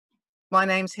My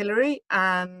name's Hilary,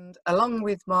 and along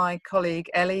with my colleague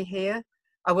Ellie here,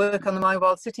 I work on the My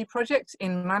Wild City project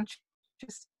in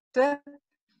Manchester,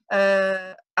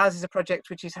 as is a project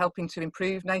which is helping to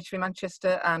improve nature in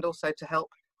Manchester and also to help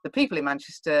the people in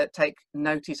Manchester take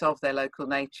notice of their local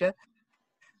nature.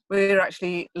 We're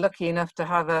actually lucky enough to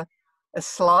have a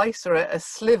slice or a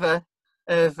sliver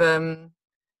of a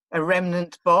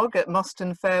remnant bog at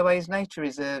Moston Fairways Nature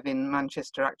Reserve in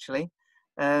Manchester, actually.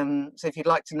 So if you'd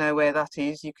like to know where that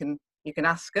is, you can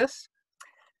ask us.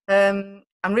 I'm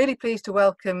really pleased to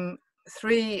welcome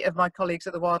 3 of my colleagues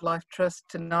at the Wildlife Trust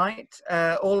tonight,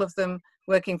 all of them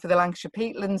working for the Lancashire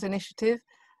Peatlands Initiative.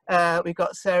 We've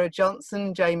got Sarah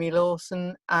Johnson, Jamie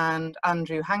Lawson and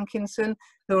Andrew Hankinson,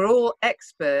 who are all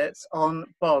experts on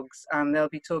bogs, and they'll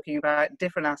be talking about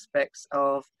different aspects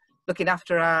of looking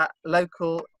after our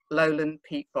local lowland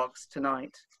peat bogs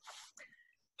tonight.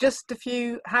 Just a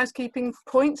few housekeeping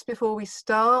points before we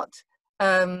start.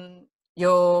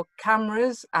 Your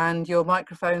cameras and your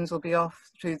microphones will be off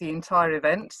through the entire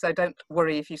event, so don't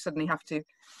worry if you suddenly have to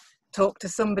talk to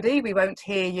somebody, we won't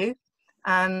hear you.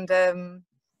 And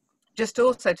just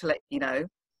also to let you know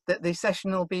that the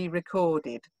session will be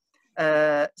recorded.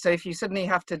 So if you suddenly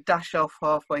have to dash off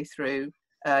halfway through,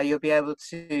 you'll be able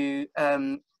to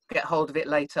get hold of it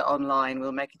later online.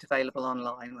 We'll make it available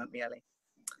online, won't we, Ellie?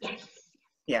 Yes.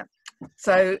 Yeah.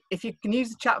 So if you can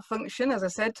use the chat function, as I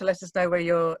said, to let us know where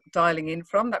you're dialing in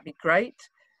from, that'd be great.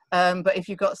 But if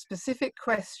you've got specific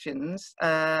questions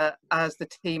as the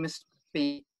team is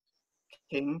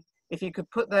speaking, if you could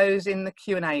put those in the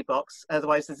Q&A box,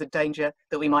 otherwise there's a danger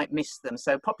that we might miss them.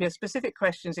 So pop your specific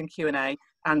questions in Q&A,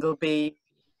 and there'll be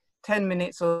 10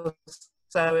 minutes or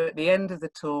so at the end of the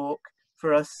talk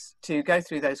for us to go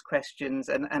through those questions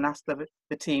and ask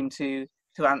the team to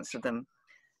answer them.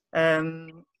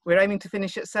 We're aiming to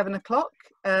finish at 7 o'clock,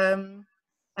 and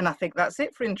I think that's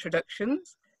it for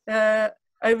introductions.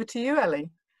 Over to you,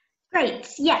 Ellie. Great.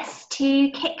 Yes,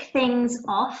 to kick things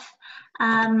off,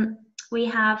 we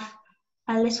have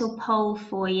a little poll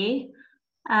for you,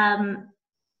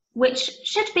 which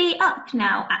should be up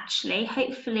now, actually.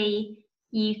 Hopefully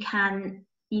you can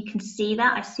see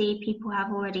that. I see people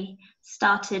have already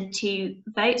started to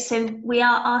vote. So we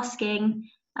are asking,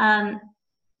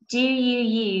 do you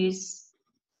use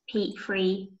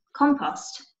peat-free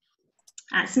compost?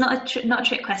 It's not a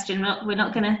trick question. We're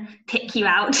not going to pick you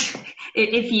out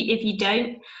if you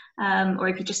don't, or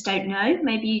if you just don't know.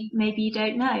 Maybe you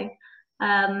don't know.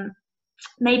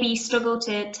 Maybe you struggle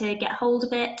to get hold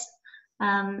of it.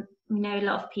 We know a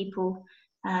lot of people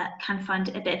can find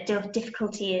a bit of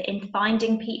difficulty in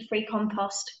finding peat-free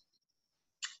compost.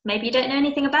 Maybe you don't know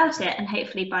anything about it, and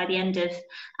hopefully by the end of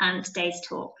today's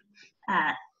talk,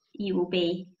 you will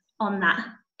be on that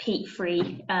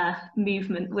peat-free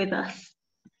movement with us.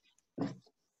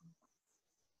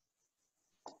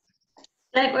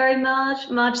 Don't worry, Marge.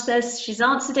 Marge says she's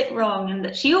answered it wrong and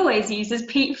that she always uses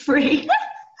peat-free.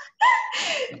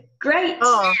 Great.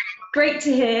 Oh. Great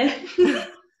to hear.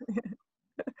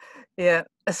 Yeah,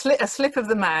 a slip of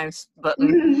the mouse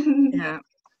button.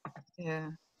 Yeah.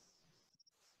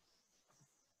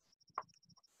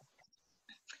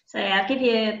 So yeah, I'll give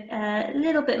you a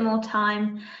little bit more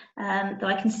time, though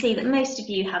I can see that most of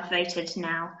you have voted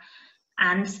now,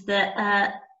 and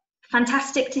that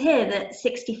fantastic to hear that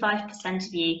 65%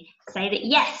 of you say that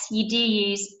yes, you do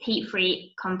use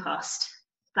peat-free compost.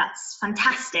 That's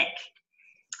fantastic.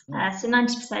 So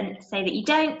 90% say that you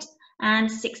don't, and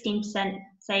 16%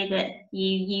 say that you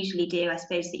usually do. I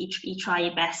suppose that you try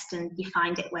your best and you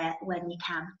find it when you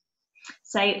can.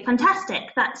 So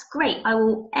fantastic, that's great. I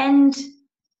will end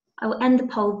the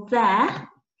poll there,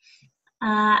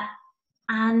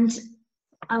 and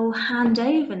I will hand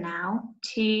over now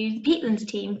to the Peatlands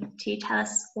team to tell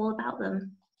us all about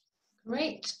them.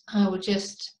 Great, I will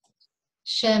just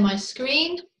share my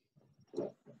screen.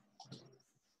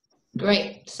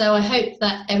 Great, so I hope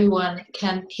that everyone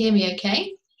can hear me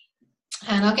okay,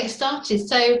 and I'll get started.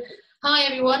 So, hi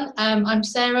everyone, I'm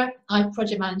Sarah. I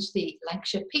project manage the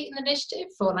Lancashire Peatlands Initiative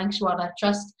for Lancashire Wildlife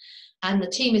Trust, and the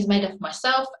team is made up of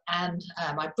myself and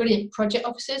my brilliant project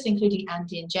officers, including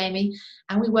Andy and Jamie,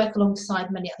 and we work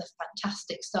alongside many other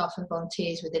fantastic staff and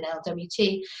volunteers within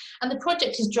LWT. And the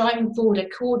project is driving forward a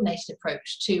coordinated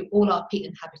approach to all our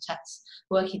peatland habitats,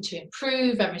 working to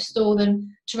improve and restore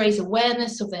them, to raise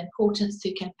awareness of their importance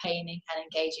through campaigning and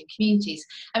engaging communities.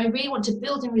 And we really want to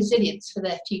build in resilience for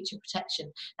their future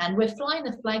protection. And we're flying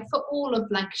the flag for all of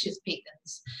Lancashire's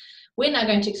peatlands. We're now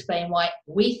going to explain why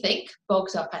we think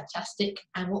bogs are fantastic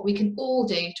and what we can all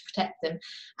do to protect them.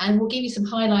 And we'll give you some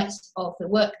highlights of the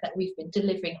work that we've been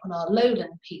delivering on our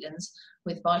lowland peatlands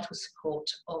with vital support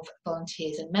of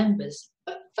volunteers and members.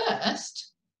 But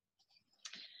first,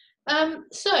 some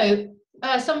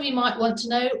of you might want to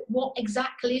know, what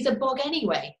exactly is a bog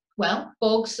anyway? Well,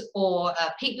 bogs or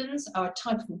peatlands are a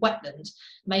type of wetland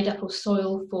made up of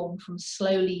soil formed from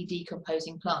slowly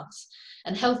decomposing plants.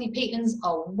 And healthy peatlands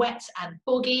are wet and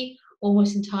boggy,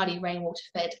 almost entirely rainwater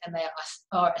fed, and they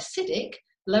are acidic,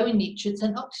 low in nutrients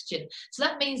and oxygen. So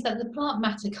that means that the plant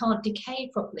matter can't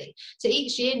decay properly. So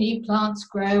each year new plants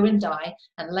grow and die,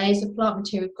 and layers of plant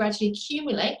material gradually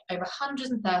accumulate over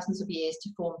hundreds and thousands of years to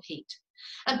form peat.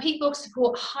 And peat bogs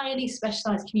support highly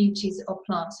specialised communities of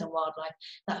plants and wildlife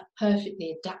that are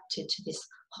perfectly adapted to this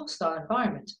hostile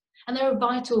environment. And they're a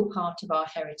vital part of our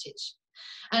heritage.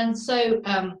 And so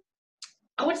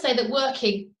I would say that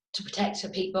working to protect a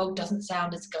peat bog doesn't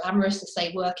sound as glamorous as,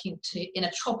 say, working in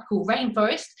a tropical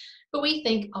rainforest, but we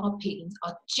think our peatlands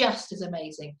are just as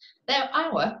amazing. They're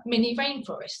our mini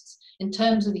rainforests in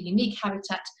terms of the unique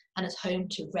habitat and as home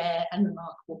to rare and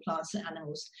remarkable plants and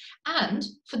animals, and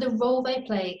for the role they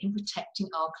play in protecting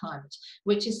our climate,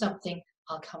 which is something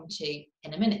I'll come to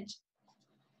in a minute.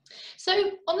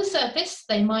 So on the surface,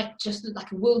 they might just look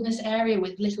like a wilderness area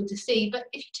with little to see, but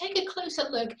if you take a closer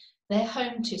look, they're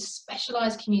home to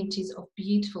specialised communities of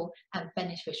beautiful and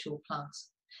beneficial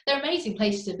plants. They're amazing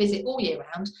places to visit all year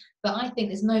round, but I think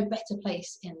there's no better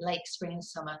place in late spring and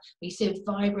summer where you see a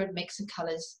vibrant mix of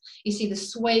colours. You see the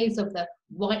swathes of the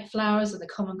white flowers of the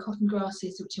common cotton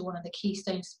grasses, which are one of the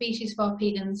keystone species of our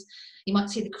peatlands. You might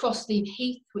see the crossleaf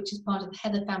heath, which is part of the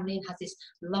heather family and has this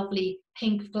lovely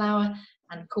pink flower.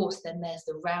 And of course, then there's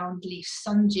the round leaf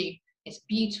sundew. It's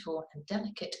beautiful and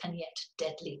delicate and yet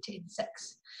deadly to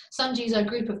insects. Sundews are a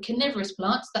group of carnivorous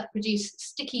plants that produce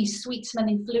sticky,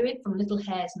 sweet-smelling fluid from little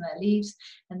hairs in their leaves,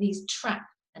 and these trap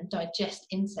and digest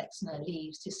insects in their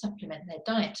leaves to supplement their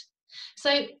diet.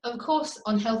 So, of course,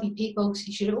 on healthy peat bogs,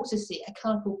 you should also see a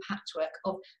colourful patchwork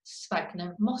of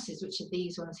sphagnum mosses, which are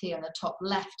these ones here on the top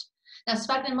left. Now,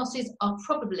 sphagnum mosses are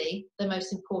probably the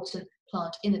most important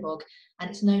plant in the bog, and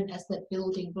it's known as the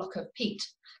building block of peat.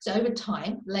 So over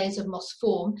time, layers of moss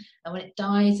form, and when it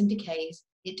dies and decays,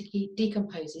 it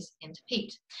decomposes into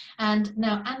peat. And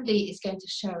now Andy is going to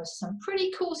show us some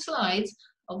pretty cool slides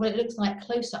of what it looks like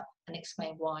close up and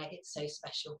explain why it's so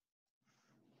special.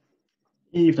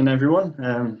 Evening everyone,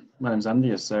 my name's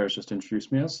Andy, as Sarah's just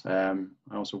introduced me as. I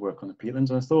also work on the peatlands,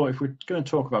 and I thought if we're going to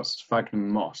talk about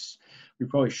sphagnum moss, we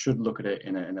probably should look at it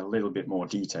in a little bit more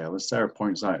detail. As Sarah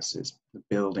points out, it's the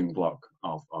building block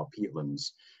of our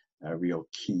peatlands, a real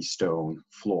keystone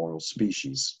floral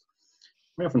species.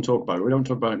 We often talk about it, we don't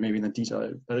talk about it maybe in the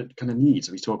detail that it kind of needs.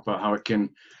 We talk about how it can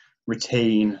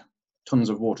retain tons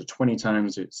of water, 20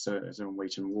 times its own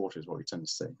weight in water is what we tend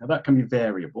to say. Now that can be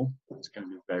variable, it's going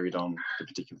to be varied on the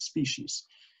particular species,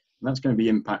 and that's going to be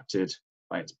impacted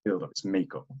by its build-up, its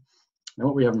makeup. Now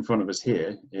what we have in front of us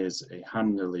here is a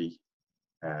handily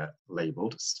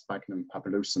labelled sphagnum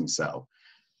papillosum cell.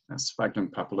 Now sphagnum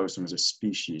papillosum is a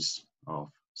species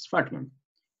of sphagnum,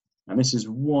 and this is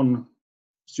one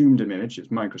zoomed in image,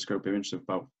 it's microscope image of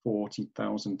about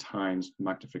 40,000 times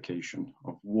magnification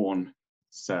of one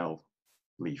cell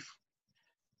leaf.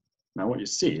 Now what you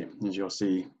see is you'll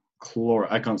see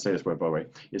I can't say this word by the way,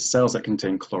 it's cells that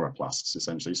contain chloroplasts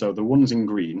essentially. So the ones in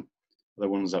green are the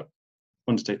ones that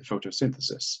undertake the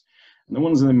photosynthesis. And the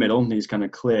ones in the middle, these kind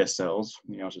of clear cells,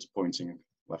 I was just pointing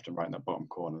left and right in that bottom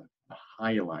corner, the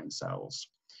hyaline cells.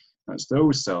 Now it's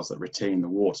those cells that retain the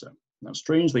water. Now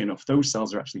strangely enough, those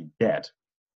cells are actually dead.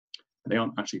 They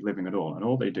aren't actually living at all, and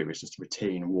all they do is just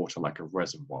retain water like a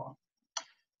reservoir.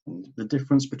 And the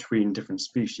difference between different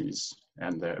species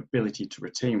and their ability to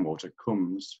retain water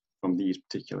comes from these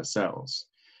particular cells.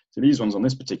 So these ones on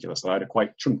this particular slide are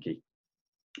quite chunky,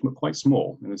 but quite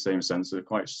small in the same sense, they're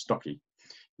quite stocky.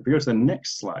 If we go to the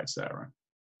next slide, Sarah,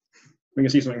 we can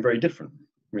see something very different.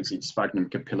 We can see sphagnum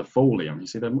capillifolium. You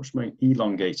see they're much more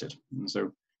elongated, and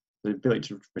so the ability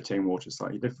to retain water is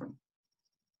slightly different.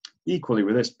 Equally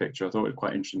with this picture, I thought it was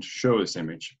quite interesting to show this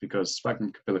image because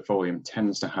sphagnum capillifolium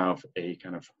tends to have a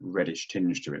kind of reddish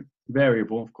tinge to it.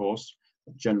 Variable, of course,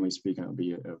 but generally speaking, it'll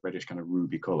be a reddish kind of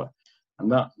ruby colour.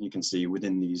 And that you can see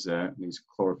within these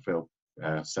chlorophyll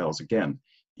cells again.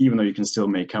 Even though you can still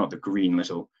make out the green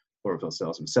little chlorophyll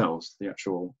cells themselves, the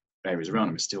actual areas around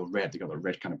them are still red. They've got a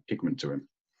red kind of pigment to them.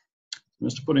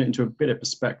 Just to put it into a bit of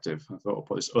perspective, I thought I'll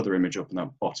put this other image up in that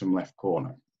bottom left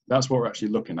corner. That's what we're actually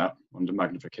looking at under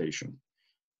magnification.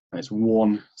 And it's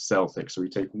one cell thick. So we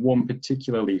take one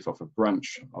particular leaf off a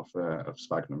branch of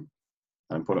sphagnum,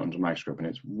 and put it under a microscope, and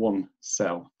it's 1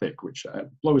 cell thick, which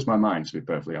blows my mind, to be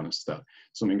perfectly honest, that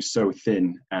something so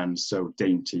thin and so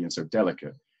dainty and so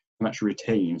delicate can actually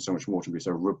retain so much water and be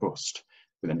so robust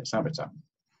within its habitat.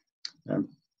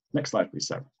 Next slide, please,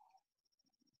 Sarah.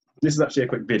 This is actually a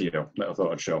quick video that I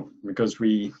thought I'd show, because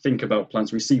we think about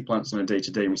plants, we see plants on a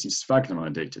day-to-day, and we see sphagnum on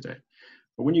a day-to-day.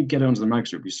 But when you get under the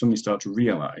microscope, you suddenly start to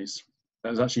realise that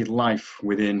there's actually life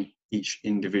within each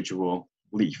individual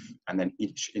leaf and then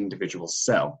each individual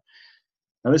cell.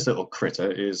 Now, this little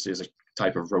critter is a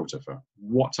type of rotifer.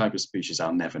 What type of species,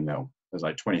 I'll never know. There's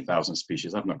like 20,000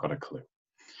 species, I've not got a clue.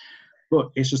 But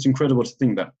it's just incredible to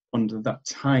think that under that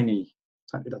tiny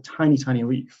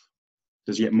leaf,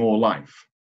 there's yet more life.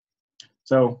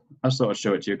 So I just thought I'd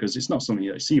show it to you, because it's not something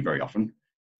that you see very often.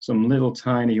 Some little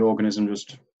tiny organism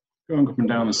just going up and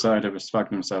down the side of a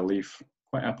sphagnum cell leaf,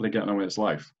 quite happily getting on with its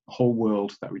life. A whole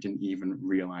world that we didn't even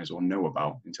realise or know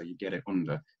about until you get it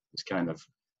under this kind of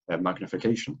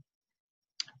magnification.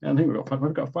 And I think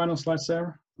we've got a final slide,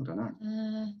 Sarah? I don't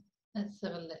know. Let's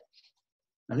have a look.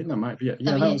 I think that might be it.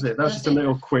 Yeah, that was it. That was just a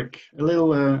little quick, a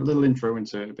little intro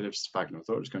into a bit of sphagnum. I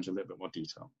thought I'd just go into a little bit more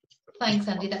detail. Thanks,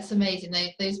 Andy. That's amazing.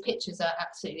 Those pictures are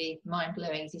absolutely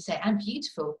mind-blowing, as you say, and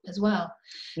beautiful as well.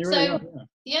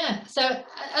 Yeah. So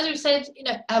as we've said,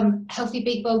 healthy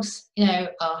peat bogs, are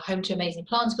home to amazing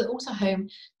plants, but also home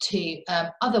to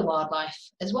other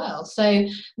wildlife as well. So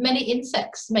many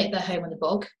insects make their home in the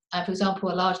bog. For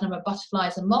example, a large number of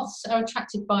butterflies and moths are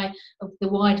attracted by the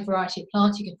wide variety of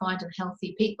plants you can find in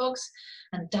healthy peat bogs,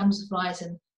 and damselflies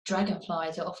and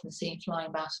dragonflies are often seen flying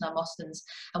about in our mosslands.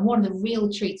 And one of the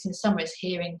real treats in summer is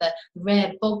hearing the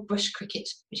rare bog bush cricket,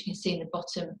 which you can see in the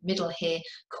bottom middle here,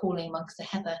 calling amongst the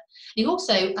heather. You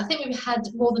also, I think we've had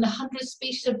more than 100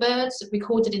 species of birds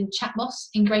recorded in chat moss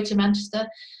in Greater Manchester,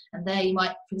 and there you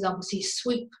might, for example, see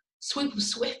swoop of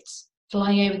swifts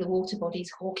flying over the water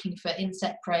bodies, hawking for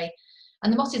insect prey.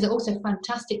 And the mosses are also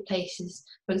fantastic places,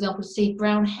 for example, to see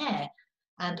brown hare,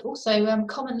 and also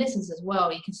common lizards as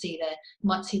well. You can see there, you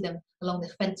might see them along the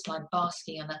fence line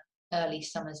basking on an early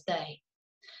summer's day.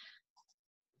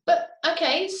 But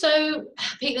okay, so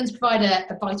peatlands provide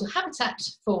a vital habitat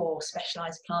for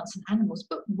specialised plants and animals,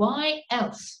 but why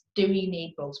else do we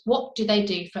need bogs? What do they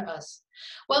do for us?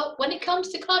 Well, when it comes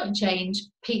to climate change,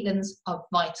 peatlands are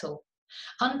vital.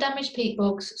 Undamaged peat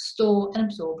bogs store and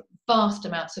absorb vast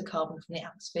amounts of carbon from the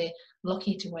atmosphere,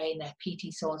 locking it away in their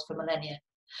peaty soils for millennia.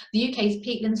 The UK's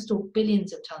peatlands store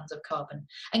billions of tonnes of carbon,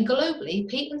 and globally,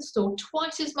 peatlands store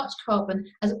twice as much carbon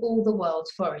as all the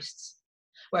world's forests.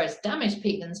 Whereas damaged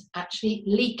peatlands actually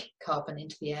leak carbon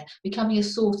into the air, becoming a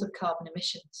source of carbon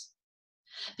emissions.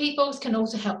 Peat bogs can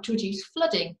also help to reduce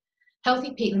flooding.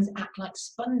 Healthy peatlands act like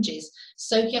sponges,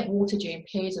 soaking up water during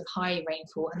periods of high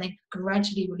rainfall and then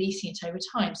gradually releasing it over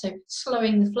time, so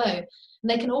slowing the flow. And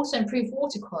they can also improve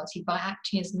water quality by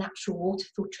acting as natural water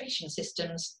filtration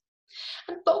systems.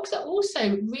 And bogs are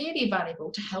also really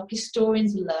valuable to help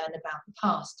historians learn about the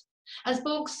past. As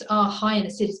bogs are high in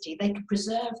acidity, they can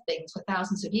preserve things for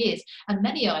thousands of years, and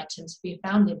many items have been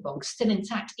found in bogs still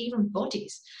intact, even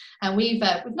bodies. And we've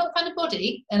not found a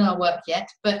body in our work yet,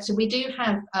 but we do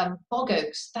have bog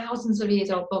oaks, thousands of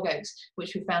years old bog oaks,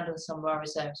 which we found in some of our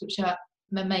reserves, which are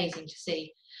amazing to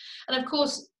see. And of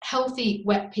course, healthy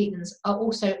wet peatlands are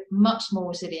also much more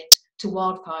resilient to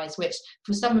wildfires, which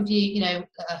for some of you,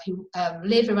 who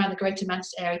live around the Greater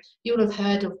Manchester area, you'll have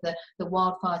heard of the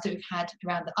wildfires that we've had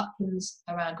around the uplands,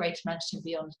 around Greater Manchester and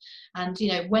beyond. And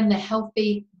when they're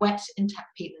healthy, wet, intact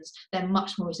peatlands, they're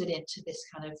much more resilient to this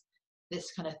kind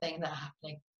of thing that are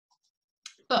happening.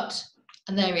 But,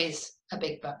 and there is a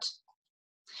big but.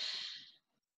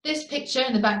 This picture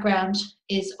in the background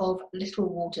is of Little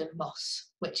Walden Moss,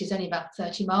 which is only about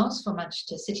 30 miles from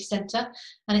Manchester city centre,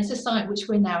 and it's a site which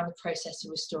we're now in the process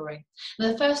of restoring.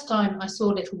 Now, the first time I saw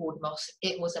Little Walden Moss,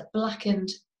 it was a blackened,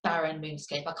 barren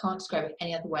moonscape. I can't describe it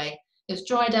any other way. It was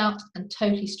dried out and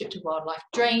totally stripped of wildlife,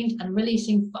 drained and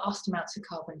releasing vast amounts of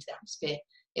carbon into the atmosphere.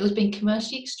 It was being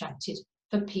commercially extracted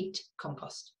for peat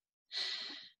compost.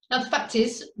 Now, the fact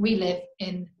is, we live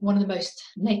in one of the most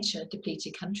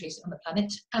nature-depleted countries on the planet,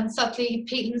 and sadly,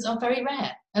 peatlands are very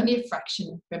rare. Only a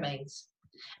fraction remains.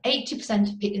 80%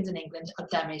 of peatlands in England are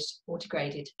damaged or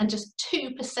degraded, and just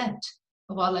 2%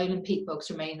 of our lowland peat bogs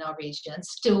remain in our region and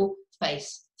still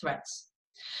face threats.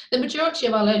 The majority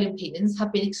of our lowland peatlands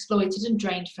have been exploited and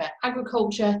drained for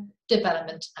agriculture,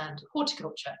 development, and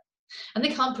horticulture. And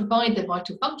they can't provide the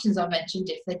vital functions I mentioned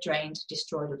if they're drained,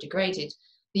 destroyed, or degraded.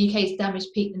 The UK's damaged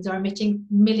peatlands are emitting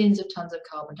millions of tonnes of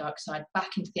carbon dioxide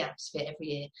back into the atmosphere every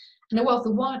year, and a wealth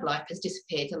of wildlife has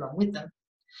disappeared along with them.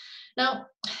 Now,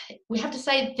 we have to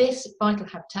say this vital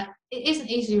habitat, it isn't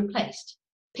easily replaced.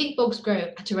 Peat bogs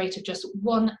grow at a rate of just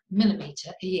 1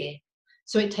 millimetre a year.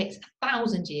 So it takes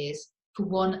 1,000 years for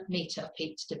 1 metre of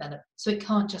peat to develop. So it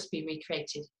can't just be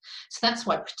recreated. So that's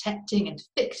why protecting and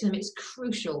fixing them is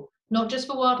crucial, not just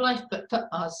for wildlife, but for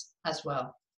us as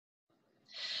well.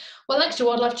 Well, Lancashire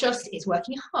Wildlife Trust is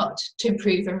working hard to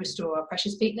improve and restore our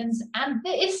precious peatlands, and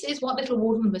this is what little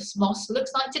Wardle moss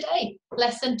looks like today,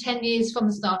 less than 10 years from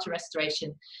the start of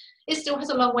restoration. It still has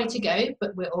a long way to go,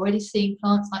 but we're already seeing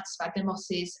plants like sphagnum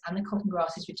mosses and the cotton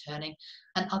grasses returning,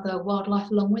 and other wildlife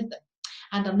along with them.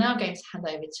 And I'm now going to hand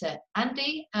over to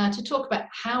Andy to talk about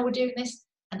how we're doing this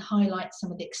and highlight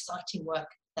some of the exciting work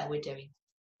that we're doing.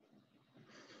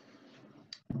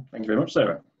 Thank you very much,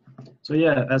 Sarah. So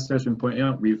yeah, as Sarah's been pointing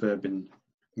out, we've been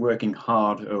working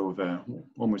hard over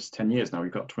almost 10 years now.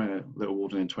 We've got Little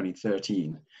Wardle in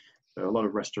 2013. So a lot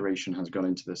of restoration has gone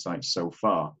into the site so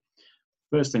far.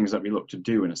 First things that we look to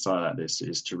do in a site like this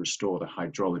is to restore the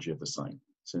hydrology of the site.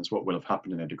 Since what will have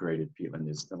happened in a degraded peatland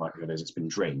is the likelihood is it's been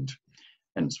drained.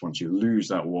 Hence, once you lose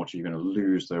that water, you're going to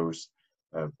lose those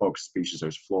bog species,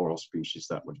 those floral species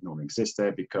that would normally exist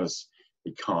there, because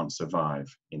they can't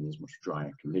survive in these much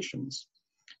drier conditions.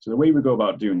 So the way we go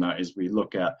about doing that is we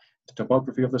look at the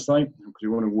topography of the site, because we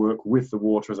want to work with the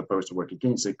water as opposed to work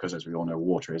against it, because as we all know,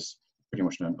 water is pretty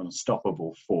much an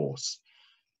unstoppable force.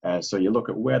 So you look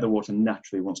at where the water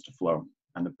naturally wants to flow,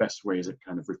 and the best way is at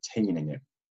kind of retaining it.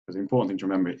 Because the important thing to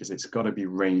remember is it's got to be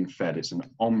rain fed. It's an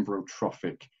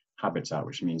ombrotrophic habitat,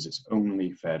 which means it's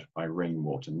only fed by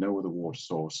rainwater. No other water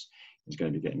source is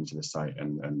going to be getting to the site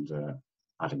and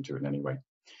adding to it in any way.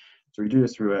 So we do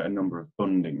this through a number of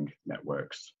bunding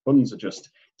networks. Bunds are just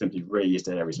simply raised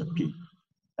areas of peat.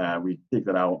 We dig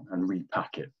that out and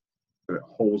repack it, so it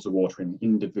holds the water in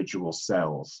individual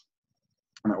cells.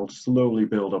 And that will slowly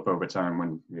build up over time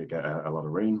when you get a lot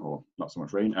of rain, or not so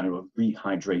much rain, and it will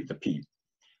rehydrate the peat.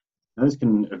 Now this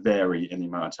can vary in the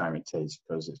amount of time it takes,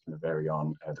 because it's going to vary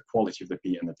on the quality of the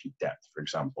peat and the peat depth, for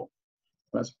example.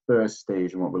 That's the first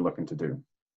stage in what we're looking to do.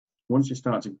 Once you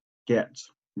start to get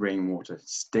rainwater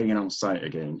staying on site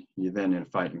again, you're then in a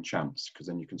fighting chance, because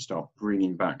then you can start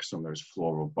bringing back some of those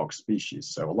floral bog species.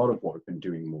 So a lot of what we've been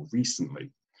doing more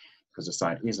recently, because the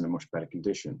site is in a much better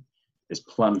condition, is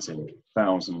planting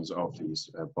thousands of these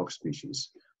bog species.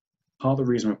 Part of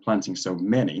the reason we're planting so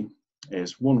many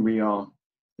is, one, we are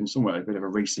in somewhat a bit of a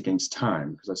race against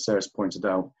time, because as Sarah's pointed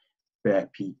out, bare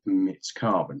peat emits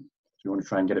carbon. So we want to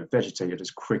try and get it vegetated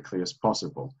as quickly as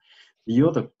possible. The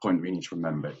other point we need to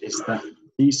remember is that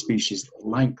these species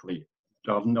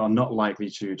are not likely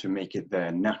to make it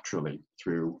there naturally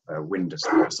through wind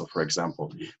dispersal, for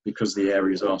example, because the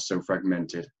areas are so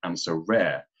fragmented and so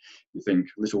rare. You think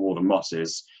Little Wardle moss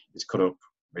is cut up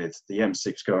with the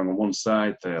M6 going on one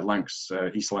side,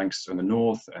 the East Lancs in the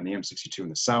north, and the M62 in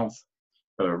the south.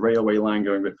 Got a railway line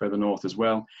going a bit further north as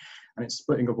well, and it's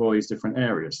splitting up all these different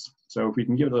areas. So if we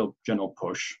can give it a little gentle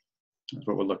push, that's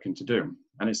what we're looking to do.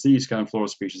 And it's these kind of floral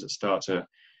species that start to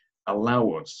allow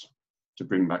us to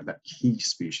bring back that key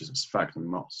species of sphagnum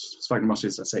moss. Sphagnum moss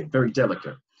is, I say, very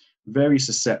delicate, very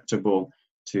susceptible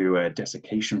to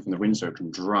desiccation from the wind, so it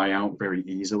can dry out very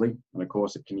easily. And of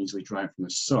course, it can easily dry out from the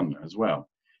sun as well.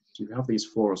 So you have these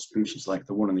floral species like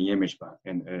the one in the image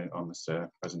on this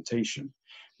presentation.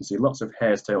 You see lots of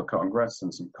hare's tail cotton grass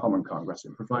and some common cotton grass.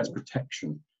 It provides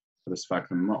protection for the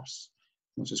sphagnum moss.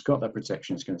 Once it's got that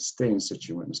protection, it's going to stay in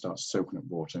situ and start soaking up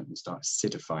water and start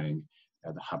acidifying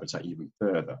the habitat even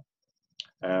further.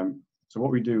 So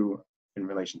what we do in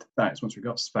relation to that is, once we've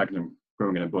got sphagnum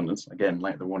growing in abundance, again,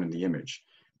 like the one in the image,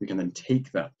 we can then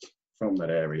take that from that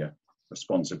area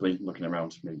responsibly, looking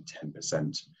around maybe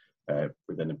 10%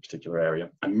 within a particular area,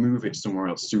 and move it somewhere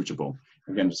else suitable.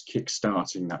 Again, just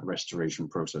kick-starting that restoration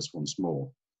process once more.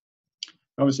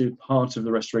 Obviously, part of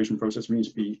the restoration process, we need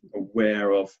to be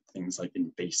aware of things like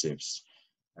invasives,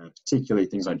 particularly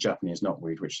things like Japanese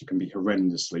knotweed, which can be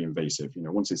horrendously invasive. You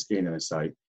know, once it's in a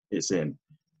site, it's in.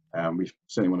 We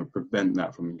certainly want to prevent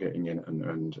that from getting in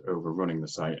and overrunning the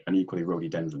site. And equally,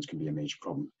 rhododendrons can be a major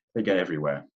problem. They get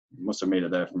everywhere. Must have made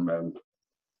it there from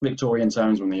Victorian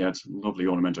times when they had lovely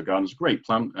ornamental gardens. Great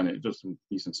plant, and it does some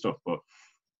decent stuff, but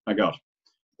my God,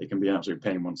 it can be an absolute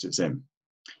pain once it's in.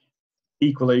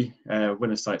 Equally,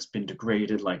 when a site's been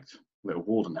degraded, like Little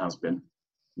Wardle has been,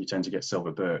 you tend to get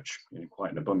silver birch in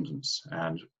quite an abundance.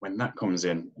 And when that comes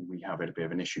in, we have a bit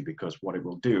of an issue, because what it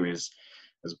will do is,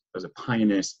 as a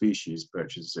pioneer species,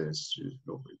 birches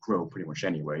grow pretty much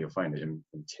anywhere. You'll find it in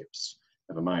tips,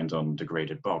 never mind on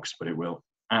degraded bogs, but it will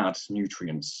add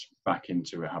nutrients back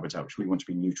into a habitat which we want to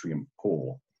be nutrient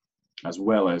poor, as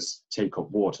well as take up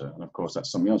water. And of course,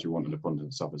 that's something else we want an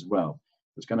abundance of as well.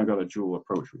 It's kind of got a dual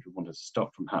approach, which we want to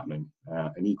stop from happening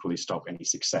and equally stop any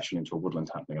succession into a woodland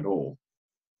happening at all.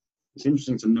 It's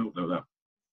interesting to note, though, that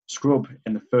scrub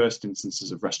in the first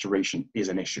instances of restoration is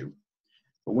an issue.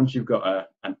 But once you've got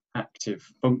an active,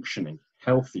 functioning,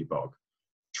 healthy bog,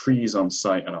 trees on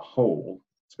site and a whole,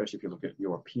 especially if you look at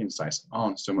European sites,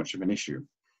 aren't so much of an issue.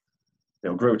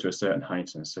 They'll grow to a certain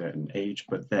height and a certain age,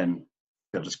 but then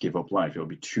they'll just give up life. It'll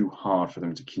be too hard for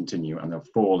them to continue, and they'll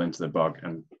fall into the bog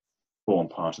and form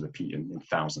part of the peat in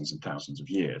thousands and thousands of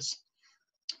years.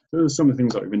 Those are some of the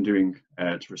things that we've been doing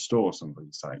to restore some of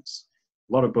these sites.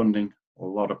 A lot of bunding, a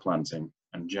lot of planting,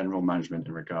 and general management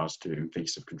in regards to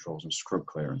invasive controls and scrub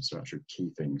clearance are actually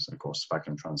key things, and of course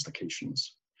sphagnum translocations.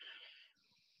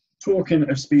 Talking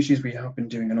of species, we have been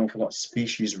doing an awful lot of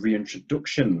species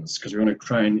reintroductions because we want to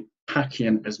try and pack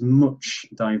in as much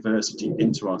diversity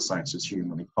into our sites as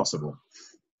humanly possible.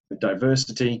 With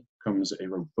diversity comes a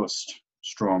robust,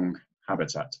 strong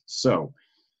habitat. So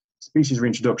species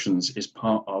reintroductions is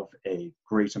part of a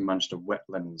Greater Manchester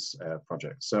Wetlands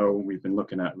project. So we've been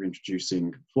looking at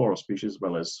reintroducing floral species as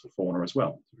well as fauna as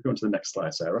well. So we go on to the next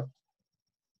slide, Sarah.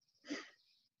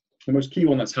 The most key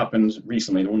one that's happened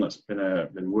recently, the one that's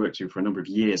been worked to for a number of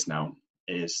years now,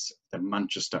 is the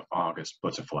Manchester Argus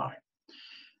butterfly.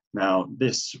 Now,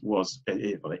 this was,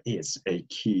 it is a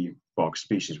key bog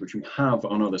species, which we have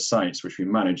on other sites, which we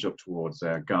manage up towards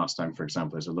Garstang, for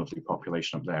example. There's a lovely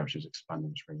population up there, which is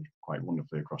expanding its range quite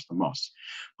wonderfully across the moss.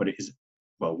 But it is,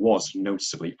 well, was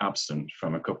noticeably absent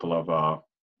from a couple of our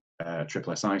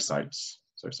SSI sites,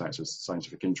 so sites of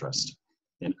scientific interest,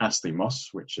 in Astley Moss,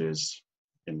 which is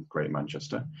in Greater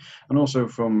Manchester, and also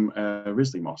from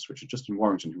Risley Moss, which is just in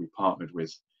Warrington, who we partnered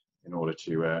with in order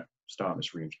to start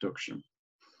this reintroduction.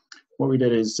 What we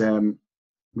did is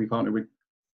we partnered with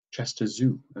Chester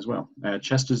Zoo as well.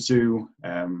 Chester Zoo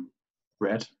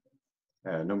bred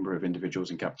a number of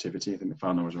individuals in captivity. I think they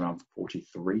found there was around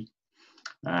 43.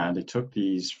 And they took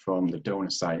these from the donor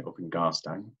site up in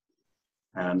Garstang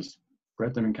and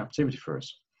bred them in captivity for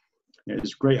us.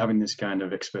 It's great having this kind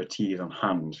of expertise on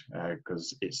hand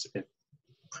because it's a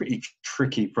pretty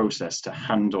tricky process to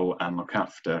handle and look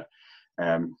after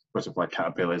butterfly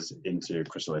caterpillars into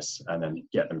chrysalis and then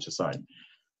get them to site.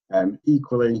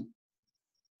 Equally,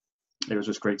 it was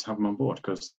just great to have them on board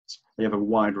because they have a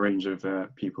wide range of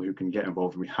people who can get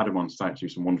involved, and we had them on site to do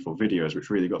some wonderful videos which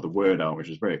really got the word out, which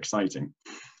is very exciting.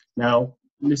 Now,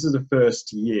 this is the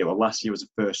first year, well, last year was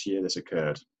the first year this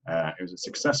occurred. It was a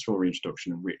successful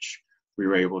reintroduction in which we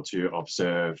were able to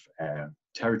observe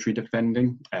territory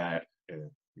defending.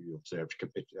 We observed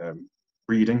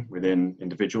breeding within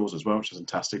individuals as well, which is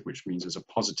fantastic, which means there's a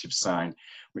positive sign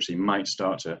which they might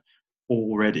start to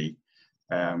already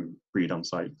breed on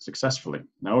site successfully.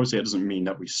 Now, obviously, it doesn't mean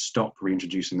that we stop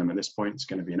reintroducing them at this point. It's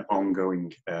going to be an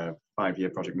ongoing 5-year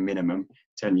project minimum,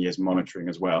 10 years monitoring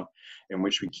as well, in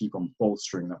which we keep on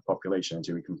bolstering that population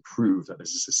until we can prove that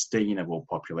there's a sustainable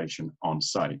population on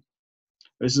site.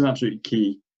 This is an absolutely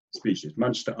key species.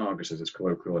 Manchester Argus is its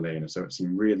colloquial name, so it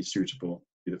seemed really suitable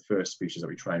to be the first species that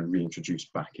we try and reintroduce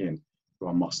back in to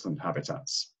our mossland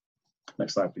habitats.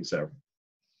 Next slide, please, Sarah.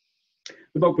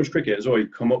 The bogbush cricket has already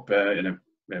come up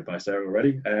by Sarah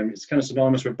already. It's kind of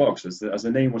synonymous with bogs, as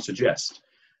the name would suggest.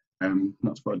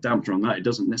 Not to put a damper on that, it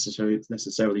doesn't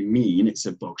necessarily mean it's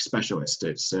a bog specialist.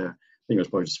 It's, I think it was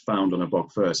probably just found on a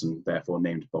bog first and therefore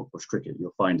named bogbush cricket.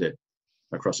 You'll find it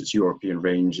across its European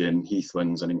range in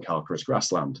heathlands and in calcareous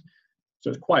grassland. So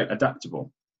it's quite adaptable.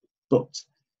 But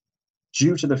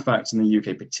due to the fact in the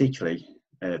UK particularly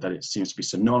that it seems to be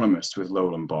synonymous with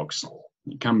lowland bogs,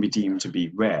 it can be deemed to be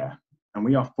rare. And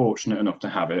we are fortunate enough to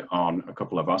have it on a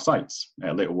couple of our sites,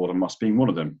 Little Warden Moss being one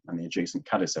of them, and the adjacent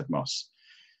Cadishead Moss.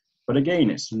 But again,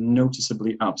 it's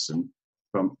noticeably absent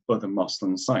from other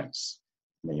mossland sites,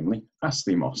 namely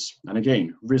Astley Moss, and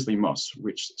again, Risley Moss,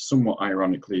 which somewhat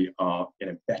ironically are in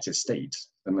a better state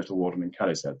than Little Warden and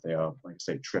Cadishead. They are, like I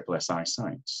say, SSI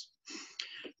sites.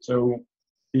 So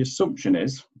the assumption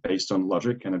is, based on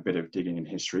logic and a bit of digging in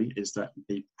history, is that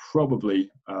they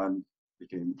probably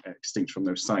became extinct from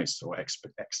those sites or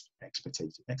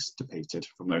extirpated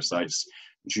from those sites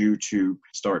due to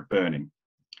historic burning.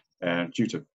 Due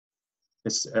to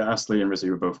Astley and Risley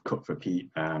were both cut for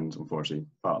peat, and unfortunately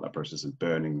part of that process is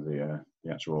burning the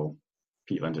actual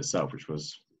peatland itself, which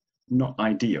was not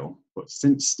ideal. But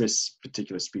since this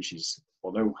particular species,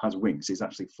 although has wings, is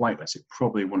actually flightless, it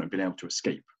probably wouldn't have been able to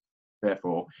escape.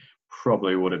 Therefore,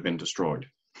 probably would have been destroyed.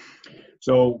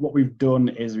 So what we've done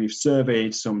is we've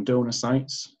surveyed some donor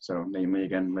sites, so namely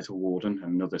again Little Warden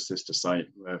and another sister site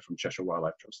from Cheshire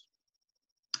Wildlife Trust,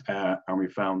 and we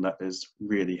found that there's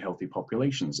really healthy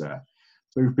populations there.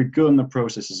 So we've begun the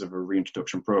processes of a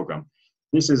reintroduction programme.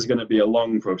 This is going to be a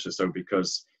long process though,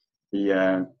 because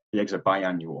the eggs are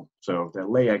biannual. So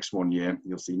they'll lay eggs one year,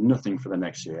 you'll see nothing for the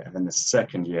next year, and then the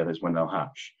second year is when they'll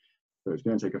hatch. So it's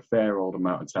going to take a fair old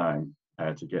amount of time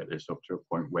to get this up to a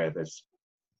point where there's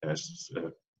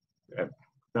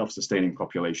self-sustaining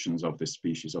populations of this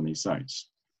species on these sites.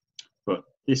 But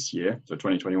this year, so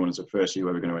 2021 is the first year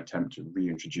where we're going to attempt to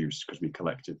reintroduce, because we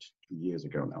collected 2 years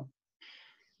ago now.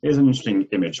 Here's an interesting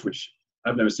image which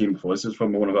I've never seen before. This is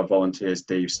from one of our volunteers,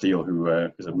 Dave Steele, who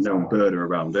is a known birder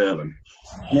around Earlham.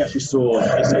 And he actually saw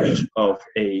this image of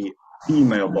a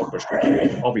female bogbush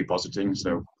cricket ovipositing,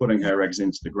 so putting her eggs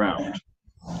into the ground,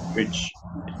 which is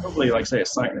probably, like say, a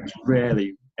sight that's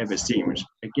rarely ever seen, which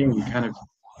again kind of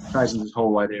ties into this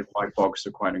whole idea of why bogs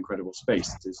are quite an incredible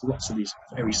space. There's lots of these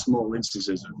very small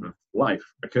instances of life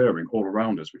occurring all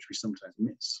around us, which we sometimes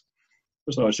miss.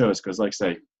 Just thought I'd show us, because like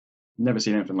I say, never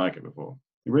seen anything like it before.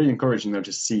 It's really encouraging though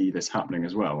to see this happening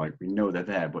as well. Like, we know they're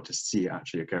there, but to see it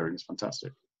actually occurring is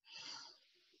fantastic.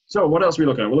 So what else are we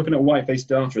looking at? We're looking at white-faced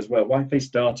darter as well.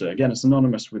 White-faced darter, again, it's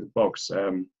synonymous with bogs.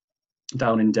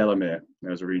 Down in Delamere,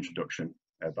 there was a reintroduction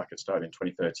back at start in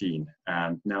 2013,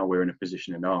 and now we're in a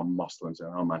position in our mosslands, in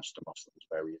our Manchester mosslands,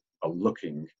 where we are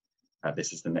looking at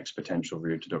this as the next potential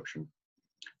reintroduction.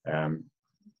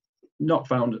 Not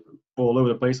found all over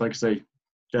the place, like I say,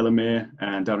 Delamere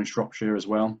and down in Shropshire as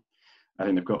well. I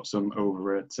think they've got some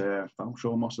over at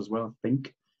Falshaw Moss as well, I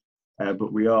think.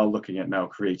 But we are looking at now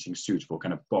creating suitable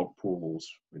kind of bog pools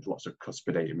with lots of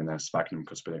cuspidatum in there, sphagnum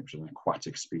cuspidatum, which is an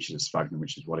aquatic species of sphagnum,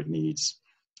 which is what it needs.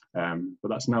 But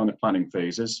that's now in the planning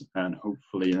phases, and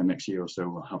hopefully in the next year or so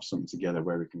we'll have something together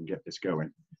where we can get this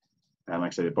going. And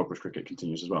like I say, the bogbush cricket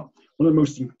continues as well. One of the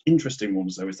most interesting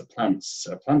ones though is the plants.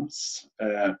 Plants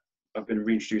have been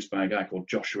reintroduced by a guy called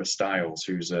Joshua Stiles,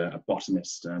 who's a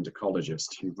botanist and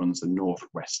ecologist who runs the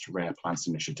Northwest Rare Plants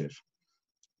Initiative.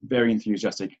 Very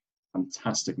enthusiastic,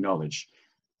 fantastic knowledge,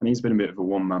 and he's been a bit of a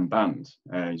one-man band.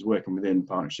 He's working within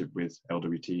partnership with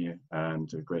LWT and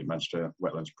the Great Manchester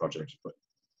Wetlands Project, but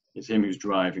it's him who's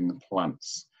driving the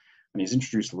plants. And he's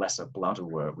introduced lesser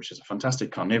bladderwort, which is a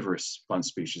fantastic carnivorous plant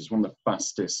species, one of the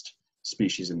fastest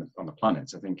species on the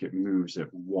planet. I think it moves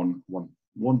at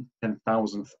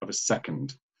 1/10,000th of a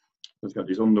second. So it's got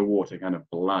these underwater kind of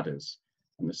bladders,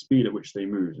 and the speed at which they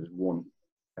move is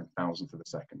 1/10,000th of a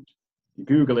second. If you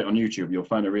Google it on YouTube, you'll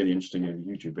find a really interesting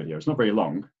YouTube video. It's not very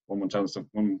long,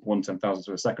 1/10,000th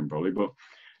of a second probably, but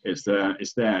it's there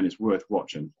and it's worth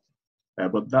watching.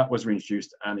 But that was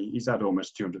reintroduced, and he's had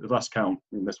almost 200. The last count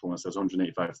in this one says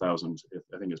 185,000.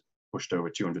 I think it's pushed over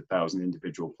 200,000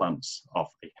 individual plants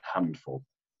off a handful,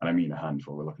 and I mean a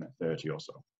handful. We're looking at 30 or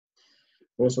so.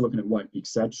 We're also looking at white-beaked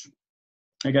sedge.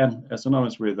 Again,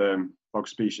 synonymous with bog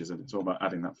species, and it's all about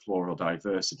adding that floral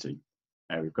diversity.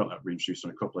 We've got that reintroduced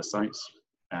on a couple of sites,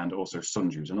 and also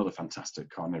sundews, another fantastic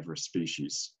carnivorous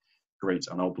species. Great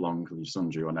and oblong leaf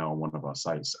sundew are now on one of our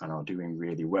sites and are doing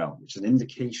really well, which is an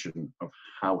indication of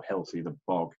how healthy the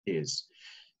bog is.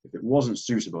 If it wasn't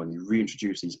suitable and you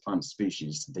reintroduce these plant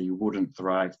species, they wouldn't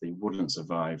thrive, they wouldn't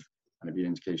survive, and it'd be an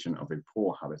indication of a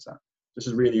poor habitat. This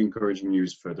is really encouraging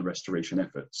news for the restoration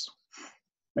efforts.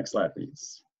 Next slide,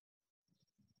 please.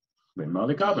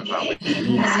 Marley carbon.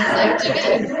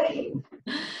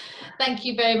 Thank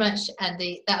you very much,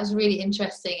 Andy. That was really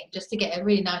interesting, just to get a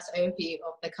really nice overview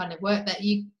of the kind of work that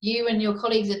you and your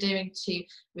colleagues are doing to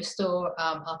restore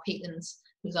our peatlands,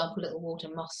 for example, Little Water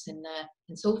Moss in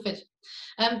Salford.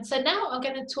 So now I'm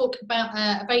going to talk about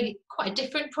quite a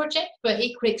different project, but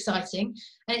equally exciting,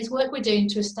 and it's work we're doing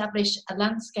to establish a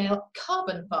land-scale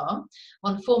carbon farm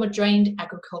on former drained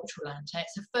agricultural land.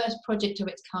 It's the first project of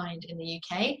its kind in the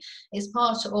UK. It's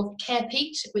part of Care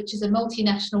Peat, which is a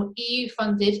multinational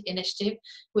EU-funded initiative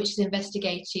which is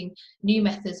investigating new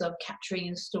methods of capturing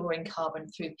and storing carbon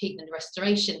through peatland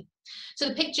restoration. So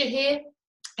the picture here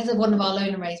is of one of our loan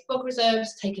and raised bog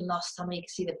reserves taken last summer. You can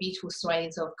see the beautiful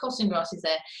swathes of cotton grasses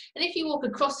there, and if you walk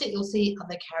across it you'll see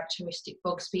other characteristic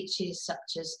bog species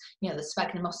such as the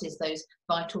sphagnum mosses, those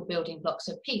vital building blocks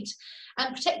of peat.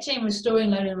 And protecting and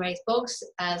restoring loan and raised bogs,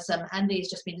 as Andy has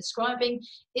just been describing,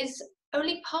 is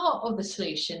only part of the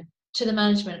solution to the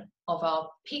management of our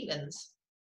peatlands.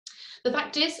 The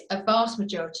fact is, a vast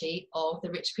majority of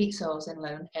the rich peat soils in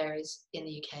loan areas in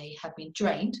the UK have been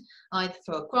drained, either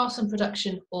for grassland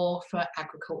production or for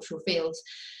agricultural fields.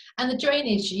 And the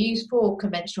drainage used for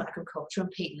conventional agriculture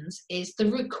and peatlands is the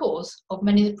root cause of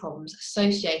many of the problems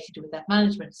associated with that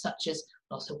management, such as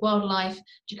loss of wildlife,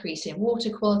 decrease in water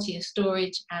quality and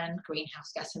storage, and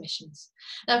greenhouse gas emissions.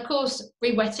 Now, of course,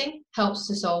 re-wetting helps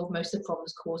to solve most of the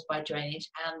problems caused by drainage,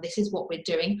 and this is what we're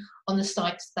doing on the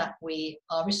sites that we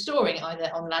are restoring, either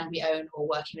on land we own or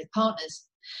working with partners.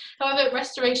 However,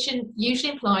 restoration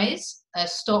usually implies a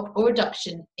stop or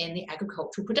reduction in the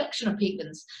agricultural production of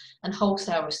peatlands, and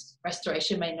wholesale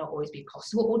restoration may not always be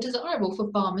possible or desirable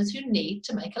for farmers who need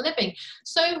to make a living.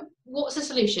 So what's the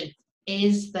solution?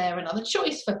 Is there another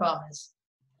choice for farmers?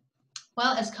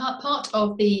 Well, as part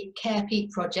of the Care Peat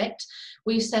project,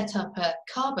 we've set up a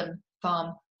carbon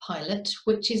farm pilot,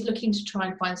 which is looking to try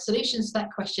and find solutions to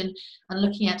that question and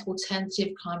looking at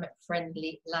alternative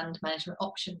climate-friendly land management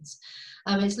options.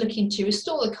 It's looking to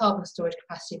restore the carbon storage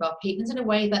capacity of our peatlands in a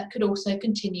way that could also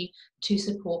continue to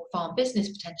support farm business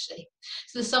potentially.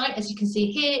 So the site, as you can see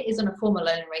here, is on a former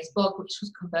lowland raised bog, which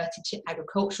was converted to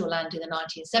agricultural land in the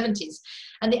 1970s.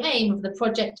 And the aim of the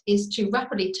project is to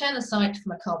rapidly turn the site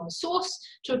from a carbon source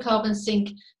to a carbon sink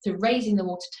through raising the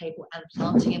water table and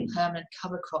planting a permanent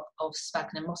cover crop of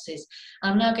sphagnum mosses.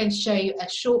 And I'm now going to show you a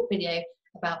short video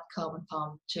about the carbon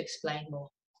farm to explain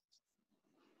more.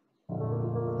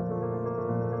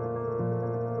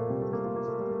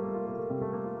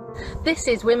 This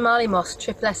is Winmarleigh moss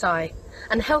triple SI,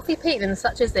 and healthy peatlands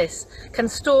such as this can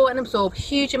store and absorb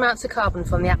huge amounts of carbon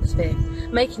from the atmosphere,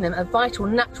 making them a vital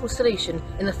natural solution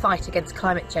in the fight against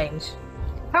climate change.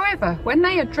 However, when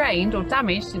they are drained or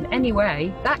damaged in any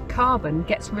way, that carbon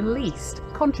gets released,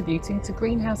 contributing to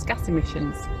greenhouse gas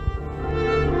emissions.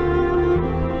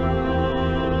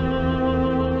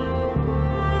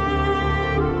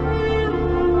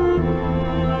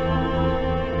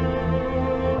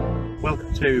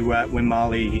 Welcome to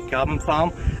Winmarleigh Carbon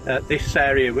Farm. This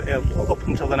area up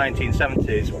until the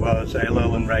 1970s was a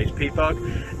lowland raised peat bog,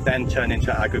 then turned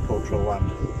into agricultural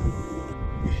land.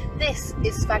 This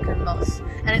is sphagnum moss,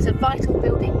 and it's a vital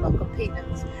building block on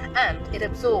peatlands, and it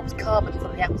absorbs carbon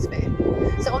from the atmosphere.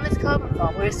 So on this carbon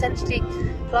farm we're essentially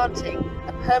planting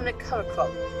a permanent cover crop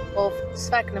of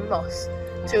sphagnum moss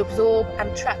to absorb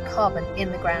and trap carbon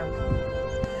in the ground.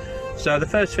 So the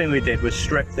first thing we did was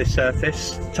strip this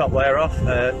surface top layer off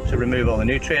to remove all the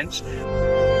nutrients.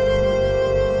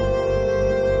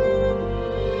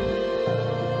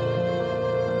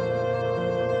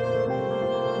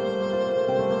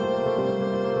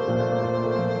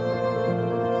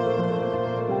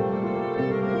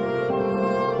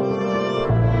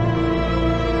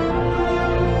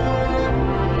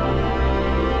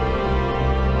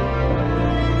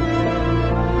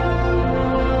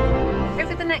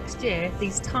 Next year,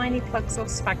 these tiny plugs of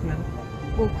sphagnum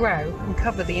will grow and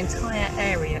cover the entire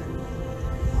area.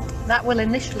 That will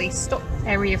initially stop the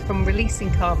area from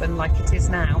releasing carbon like it is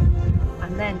now,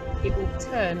 and then it will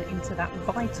turn into that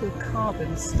vital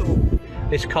carbon store.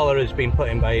 This collar has been put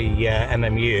in by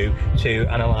MMU to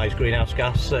analyse greenhouse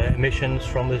gas emissions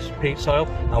from this peat soil,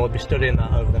 and we'll be studying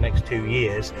that over the next 2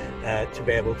 years to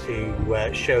be able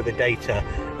to show the data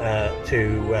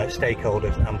to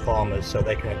stakeholders and farmers so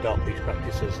they can adopt these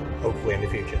practices hopefully in the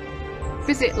future.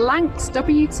 Visit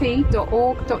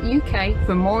lancswt.org.uk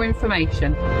for more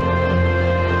information.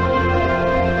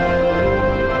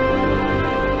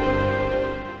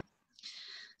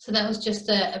 So that was just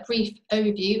a brief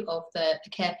overview of the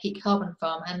Care Peat Carbon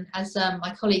Farm, and as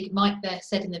my colleague Mike there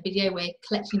said in the video, we're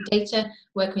collecting data,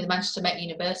 working with Manchester Met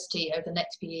University over the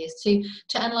next few years to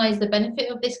analyse the benefit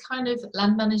of this kind of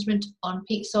land management on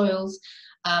peat soils,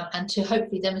 and to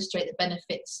hopefully demonstrate the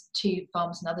benefits to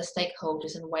farmers and other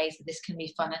stakeholders in ways that this can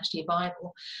be financially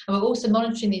viable. And we're also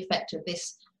monitoring the effect of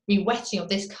this re-wetting of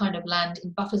this kind of land in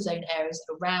buffer zone areas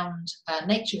around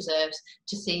nature reserves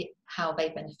to see how they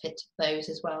benefit those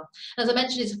as well. As I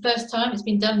mentioned, it's the first time it's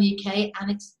been done in the UK,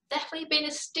 and it's definitely been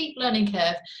a steep learning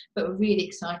curve, but we're really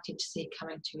excited to see it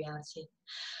coming to reality.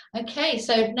 Okay,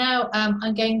 so now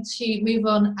I'm going to move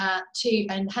on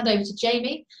and hand over to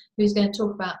Jamie, who's going to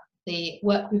talk about the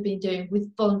work we've been doing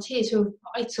with volunteers who are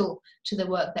vital to the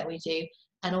work that we do,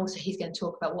 and also he's going to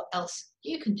talk about what else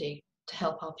you can do to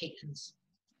help our peatlands.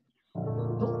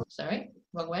 Oh, sorry,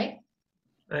 wrong way.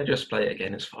 Just play it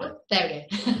again, it's fine. Oh, there we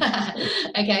go.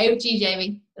 Okay, over to you,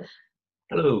 Jamie.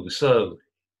 Hello, so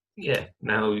yeah,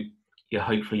 now you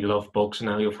hopefully love bogs,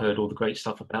 now you've heard all the great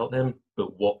stuff about them,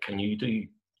 but what can you do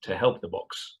to help the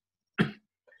bogs?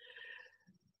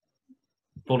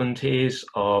 Volunteers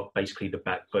are basically the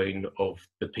backbone of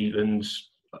the peatlands.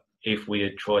 If we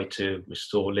had tried to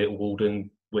restore Little Walden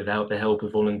without the help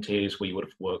of volunteers, we would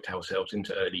have worked ourselves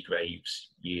into early graves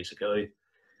years ago.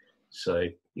 So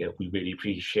yeah, we really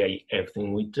appreciate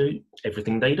everything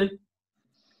they do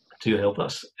to help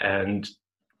us. And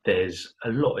there's a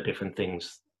lot of different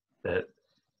things that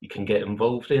you can get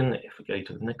involved in. If we go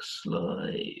to the next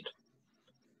slide.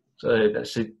 So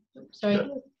that's it. Sorry.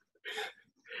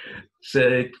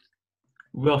 So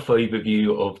rough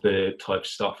overview of the type of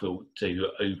stuff we'll do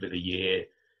over the year.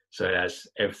 So that's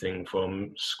everything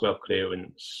from scrub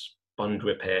clearance, bund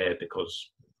repair,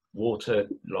 because water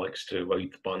likes to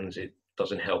erode the bunds. It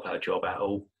doesn't help our job at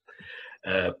all.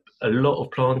 A lot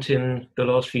of planting the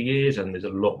last few years, and there's a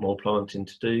lot more planting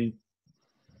to do.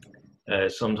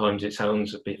 Sometimes it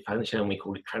sounds a bit fancy, and we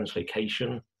call it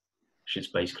translocation, which is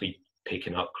basically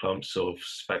picking up clumps of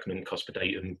Sphagnum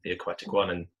cuspidatum, the aquatic one,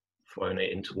 and throwing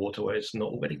it into water where it's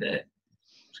not already there.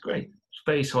 It's great. It's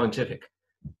very scientific.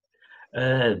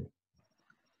 Yeah,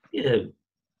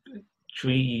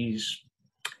 trees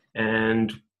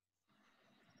and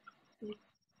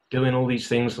doing all these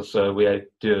things. So we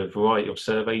do a variety of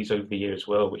surveys over the year as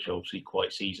well, which are obviously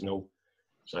quite seasonal.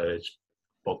 So it's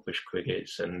bogbush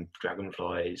crickets and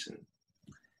dragonflies and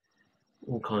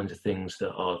all kinds of things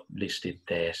that are listed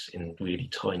there in really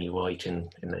tiny writing,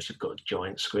 unless you've got a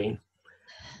giant screen.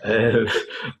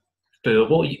 But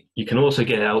what you can also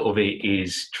get out of it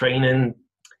is training.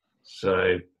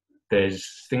 So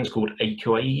there's things called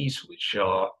AQAs, which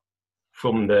are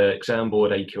from the exam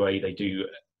board. AQA, they do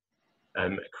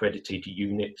accredited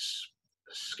units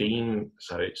scheme.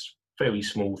 So it's very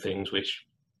small things which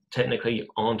technically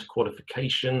aren't a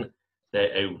qualification.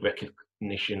 They're a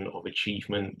recognition of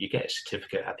achievement. You get a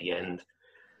certificate at the end.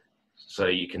 So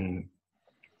you can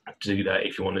do that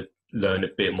if you want to learn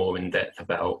a bit more in depth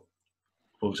about,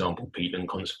 for example, peatland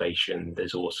conservation.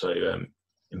 There's also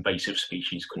invasive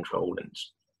species control and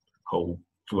a whole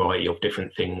variety of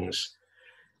different things.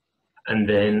 And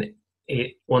then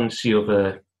once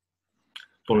you've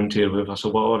volunteered with us a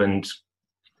while and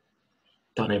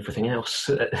done everything else,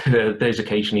 there's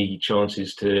occasionally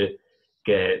chances to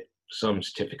get some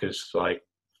certificates like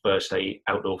first aid,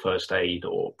 outdoor first aid,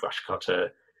 or brush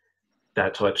cutter,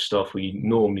 that type of stuff we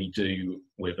normally do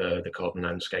with the Carbon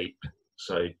Landscape.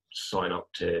 So sign up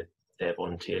to their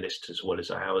volunteer list as well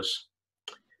as ours.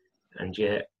 And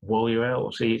yeah, while you're out,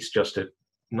 obviously it's just a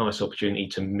nice opportunity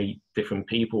to meet different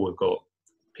people. We've got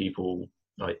people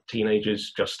like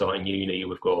teenagers just starting uni,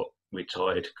 we've got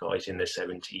retired guys in their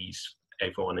 70s,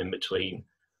 everyone in between,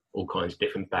 all kinds of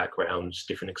different backgrounds,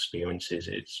 different experiences.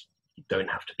 You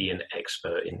don't have to be an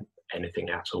expert in anything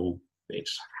at all.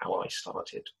 It's how I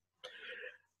started.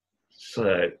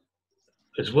 So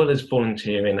as well as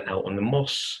volunteering out on the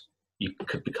moss, you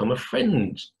could become a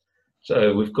friend.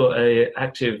 So we've got an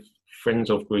active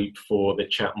Friends of group for the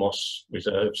Chat Moss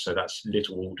Reserve. So that's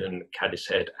Little Walden,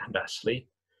 Caddishead and Astley.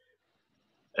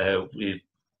 We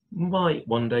might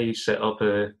one day set up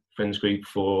a friends group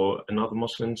for another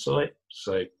mossland site.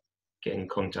 So get in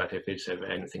contact if it's ever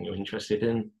anything you're interested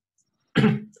in.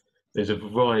 There's a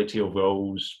variety of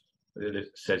roles. It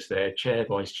says there, chair,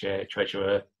 vice chair,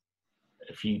 treasurer,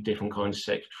 a few different kinds of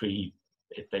secretary,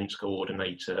 events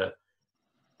coordinator,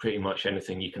 pretty much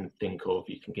anything you can think of.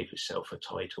 You can give yourself a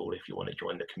title if you want to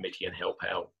join the committee and help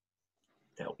out.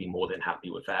 They'll be more than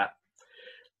happy with that.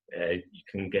 You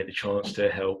can get a chance to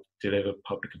help deliver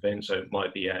public events. So it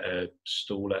might be at a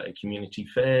stall at a community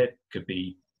fair, could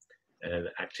be an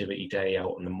activity day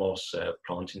out on the moss,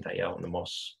 planting day out on the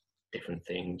moss, different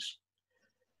things.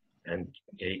 And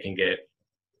yeah, you can get,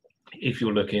 if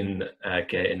you're looking at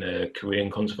getting a career in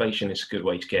conservation, it's a good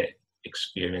way to get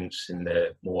experience in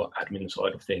the more admin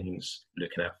side of things,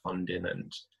 looking at funding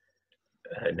and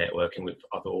networking with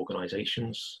other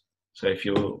organisations. So if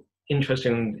you're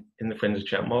interested in the Friends of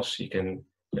Chat Moss, you can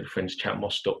go to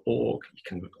friendschatmoss.org. You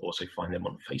can also find them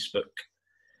on Facebook.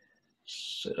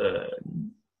 So,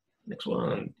 next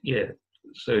one, yeah.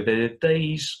 So the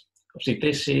days, obviously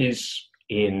this is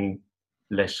in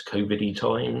less COVID-y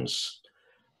times.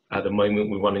 At the moment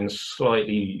we're running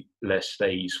slightly less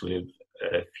days with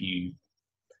a few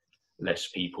less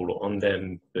people on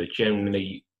them, but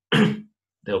generally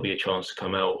there'll be a chance to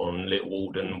come out on Little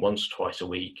Walden once or twice a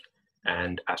week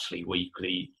and Astley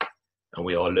weekly, and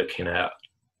we are looking at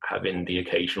having the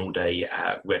occasional day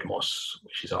at Red Moss,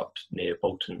 which is up near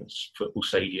Bolton's football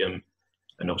stadium,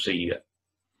 and obviously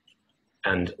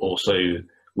and also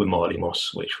with Marley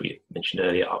Moss, which we mentioned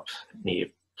earlier, up near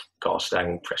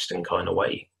Garstang, Preston kind of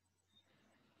way.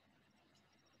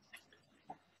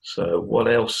 So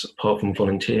what else apart from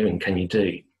volunteering can you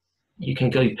do? You can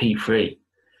go peat free.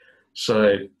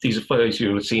 So these are photos you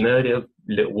would have seen earlier,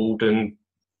 Little Walden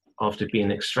after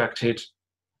being extracted,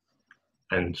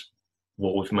 and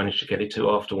what we've managed to get it to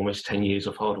after almost 10 years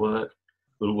of hard work.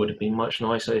 It would have been much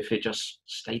nicer if it just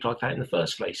stayed like that in the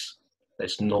first place.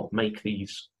 Let's not make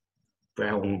these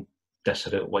brown,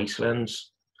 desolate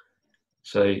wastelands.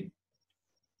 So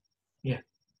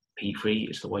peat-free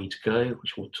is the way to go,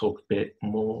 which we'll talk a bit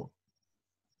more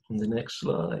on the next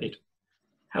slide.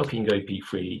 How can you go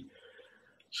peat-free?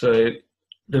 So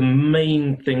the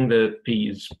main thing that peat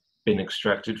has been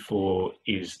extracted for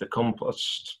is the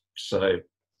compost. So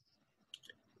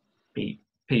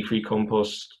peat-free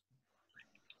compost,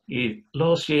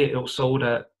 last year it was sold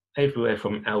at everywhere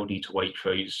from Aldi to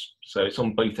Waitrose, so it's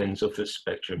on both ends of the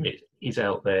spectrum. It is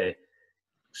out there.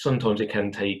 Sometimes it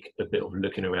can take a bit of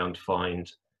looking around to find,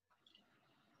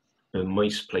 but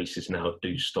most places now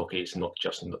do stock it. It's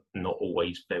not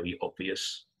always very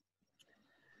obvious.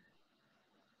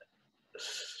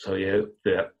 So yeah,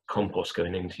 that compost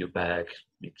going into your bag,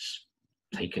 it's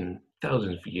taken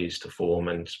thousands of years to form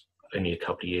and only a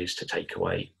couple of years to take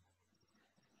away.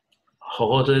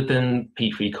 Harder than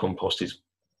peat-free compost is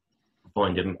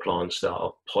finding plants that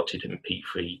are potted in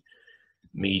peat-free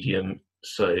medium.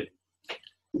 So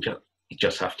you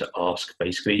just have to ask,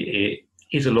 basically. It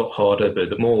is a lot harder, but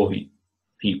the more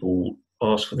people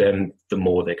ask for them, the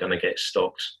more they're going to get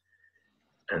stocked.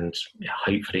 And yeah,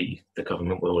 hopefully the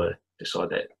government will decide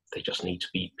that they just need to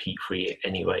be peat-free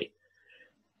anyway.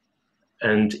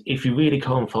 And if you really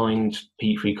can't find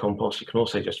peat-free compost, you can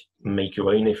also just make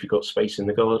your own if you've got space in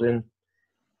the garden.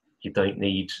 You don't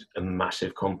need a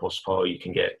massive compost pile. You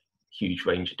can get a huge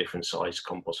range of different size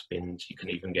compost bins. You can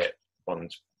even get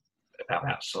ones about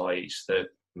that size that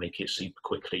make it super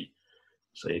quickly.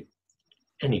 So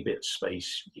any bit of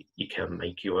space, you can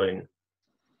make your own.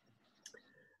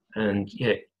 And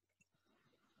yeah,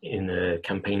 in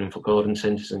campaigning for garden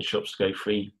centres and shops to go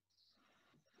free,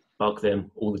 bug them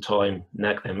all the time,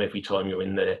 nag them every time you're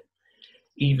in there.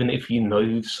 Even if you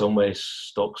know somewhere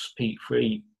stocks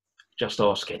peat-free, just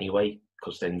ask anyway,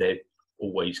 because then they're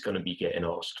always going to be getting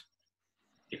asked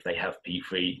if they have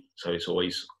peat-free, so it's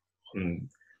always on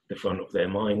the front of their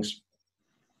minds.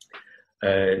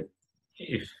 As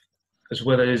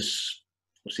well as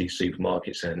obviously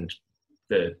supermarkets and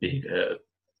the big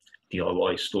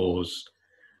DIY stores,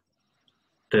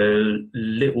 the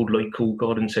little local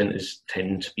garden centres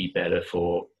tend to be better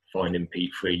for finding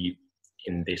peat-free.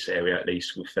 In this area, at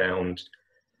least, we've found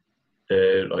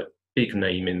the big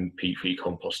name in peat-free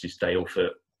compost is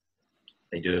Dalefoot.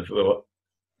 They do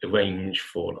a range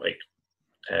for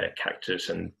cactus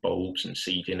and bulbs and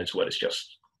seeding, as well as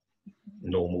just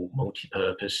normal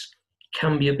multi-purpose.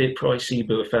 Can be a bit pricey,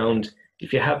 but we found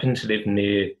if you happen to live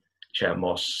near Chatham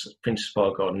Moss, Princess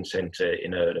Park Garden Centre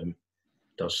in Earlham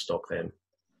does stock them.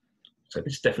 So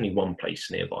there's definitely one place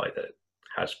nearby that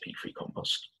has peat-free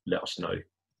compost. Let us know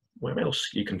where else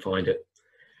you can find it.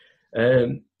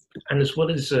 And as well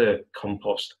as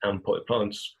compost and potted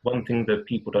plants, one thing that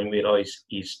people don't realise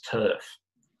is turf.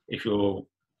 If you're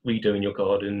redoing your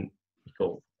garden, you've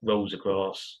got rolls of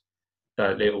grass,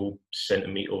 that little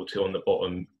centimetre or two on the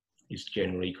bottom is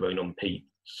generally grown on peat.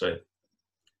 So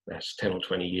that's 10 or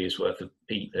 20 years worth of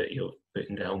peat that you're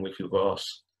putting down with your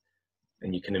grass.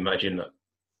 And you can imagine that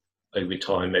over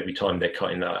time, every time they're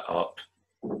cutting that up,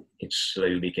 it's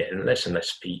slowly getting less and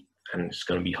less peat, and it's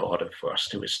going to be harder for us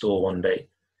to restore one day.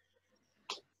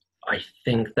 I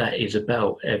think that is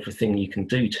about everything you can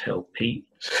do to help peat.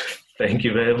 Thank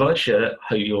you very much. Hope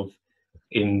you've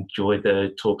enjoyed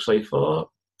the talk so far.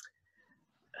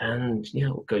 And yeah,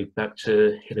 we'll go back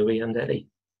to Hilary and Ellie.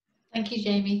 Thank you,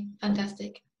 Jamie.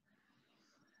 Fantastic.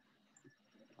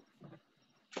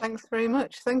 Thanks very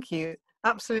much. Thank you.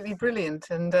 Absolutely brilliant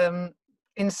and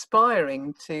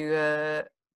inspiring to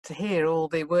hear all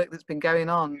the work that's been going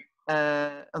on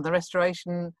the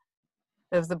restoration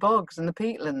of the bogs and the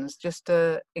peatlands. Just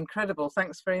incredible.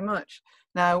 Thanks very much.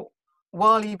 Now,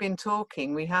 while you've been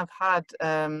talking, we have had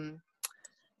some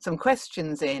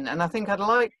questions in, and I think I'd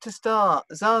like to start.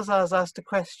 Zaza's asked a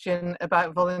question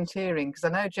about volunteering, because I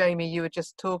know, Jamie, you were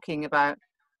just talking about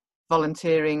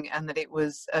volunteering and that it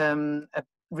was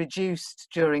reduced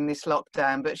during this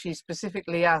lockdown, but she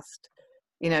specifically asked,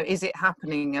 you know, is it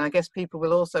happening? And I guess people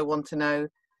will also want to know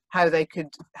how they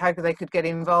could get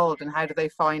involved and how do they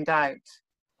find out?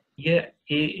 Yeah,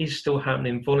 it is still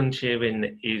happening.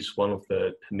 Volunteering is one of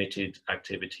the permitted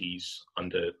activities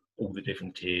under all the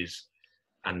different tiers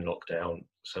and lockdown.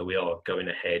 So we are going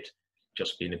ahead,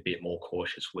 just being a bit more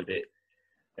cautious with it.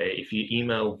 If you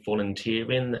email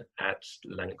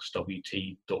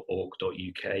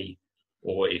volunteering@lancswt.org.uk,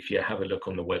 or if you have a look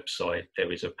on the website,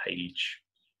 there is a page,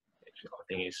 I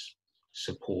think it's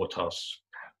Support Us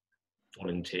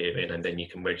Volunteering, and then you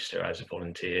can register as a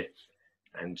volunteer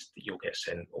and you'll get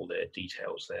sent all their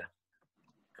details there.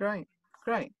 Great,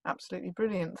 great, absolutely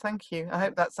brilliant. Thank you. I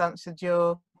hope that's answered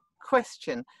your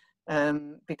question,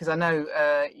 because I know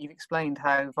you've explained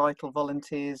how vital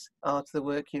volunteers are to the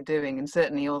work you're doing, and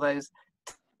certainly all those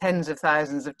tens of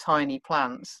thousands of tiny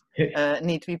plants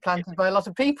need to be planted by a lot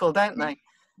of people, don't they?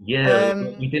 Yeah,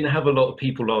 we didn't have a lot of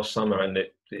people last summer, and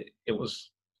it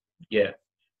was, yeah,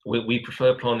 we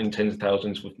prefer planting tens of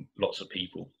thousands with lots of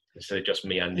people instead of just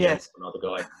me and yes. another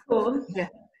guy. Of course. Yeah,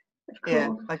 yeah,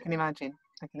 I can imagine.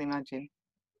 I can imagine.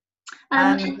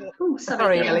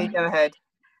 Sorry, Ellie, go ahead.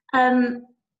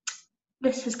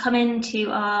 This has come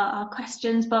into our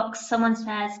questions box. Someone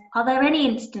says, are there any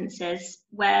instances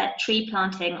where tree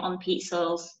planting on peat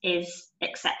soils is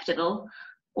acceptable,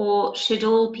 or should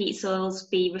all peat soils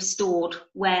be restored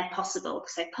where possible?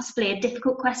 So possibly a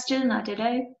difficult question, I don't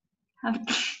know.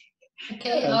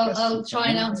 Okay, I'll try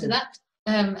and answer that.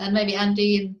 And maybe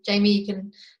Andy and Jamie, you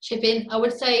can chip in. I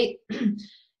would say,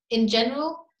 in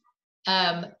general,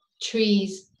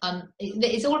 trees,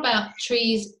 it's all about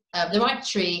trees, the right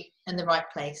tree in the right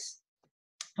place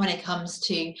when it comes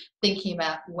to thinking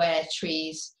about where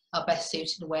trees are best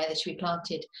suited and where they should be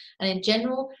planted. And in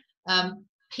general,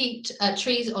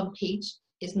 trees on peat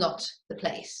is not the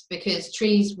place, because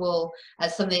trees will,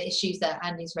 as some of the issues that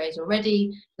Andy's raised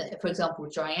already, that, for example,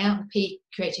 drying out the peat,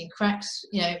 creating cracks,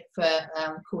 for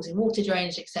causing water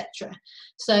drainage, etc.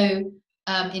 So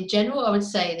in general, I would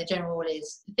say the general rule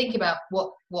is think about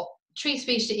what tree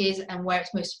species it is and where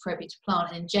it's most appropriate to plant.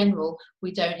 And in general,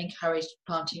 we don't encourage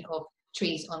planting of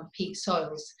trees on peat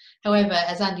soils. However,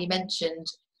 as Andy mentioned,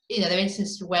 there are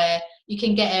instances where you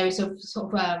can get areas of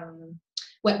sort of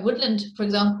wet woodland, for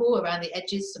example, around the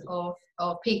edges of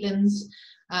peatlands,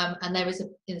 and there is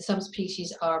some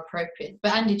species are appropriate.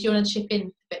 But Andy, do you want to chip in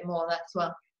a bit more on that as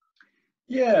well?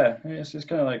 Yeah, it's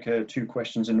kind of like two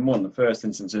questions in one. The first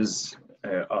instance is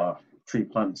are tree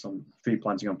planting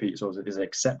on peat soils is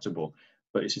acceptable,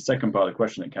 but it's the second part of the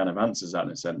question that kind of answers that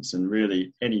in a sense. And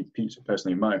really,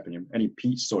 personally in my opinion, any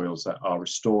peat soils that are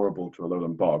restorable to a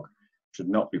lowland bog should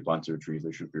not be planted with trees.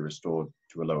 They should be restored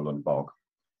to a lowland bog.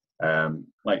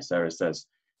 Like Sarah says,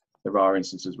 there are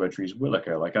instances where trees will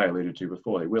occur, like I alluded to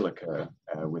before, they will occur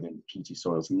within peaty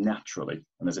soils naturally.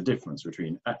 And there's a difference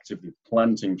between actively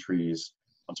planting trees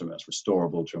on something that's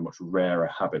restorable to a much rarer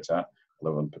habitat,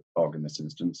 lowland bog in this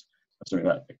instance, and something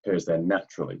that occurs there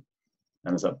naturally.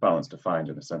 And there's that balance to find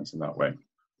in a sense in that way.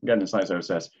 Again, as Sarah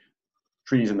says,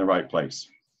 trees in the right place.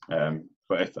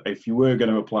 But if you were going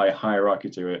to apply a hierarchy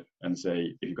to it and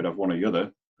say, if you could have one or the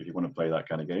other, if you want to play that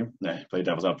kind of game, play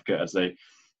devil's advocate, I'd say,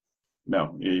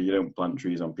 no, you don't plant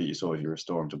trees on peaty soil, you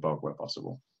restore them to bog where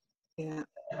possible. Yeah,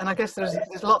 and I guess there's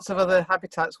lots of other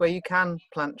habitats where you can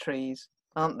plant trees,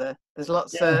 aren't there? There's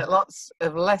lots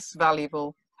of less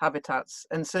valuable habitats,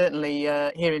 and certainly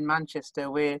here in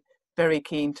Manchester, we're very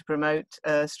keen to promote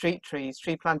street trees,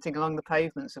 tree planting along the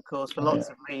pavements, of course, for lots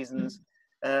of reasons.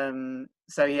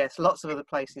 So yes, lots of other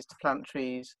places to plant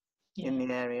trees in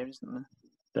the area, isn't there?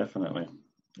 Definitely.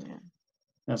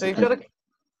 Yeah. So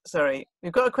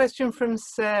we've got a question from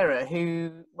Sarah,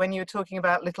 who, when you were talking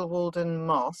about Little Walden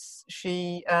moss,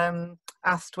 she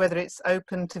asked whether it's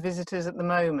open to visitors at the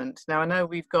moment. Now, I know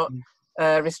we've got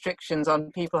restrictions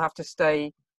on people have to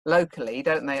stay locally,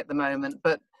 don't they, at the moment?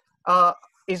 But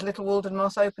is Little Walden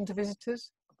moss open to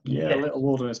visitors? Yeah, Little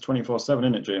Walden is 24/7,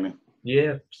 isn't it, Jamie?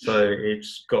 Yeah, so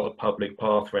it's got a public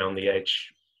path around the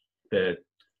edge. The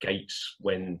gates,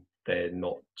 when they're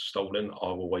not stolen,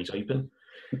 are always open.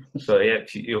 So yeah,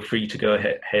 you're free to go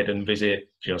ahead and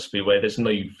visit. Just be aware there's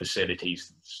no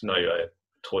facilities, there's no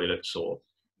toilets or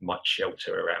much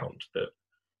shelter around, but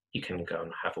you can go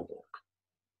and have a walk.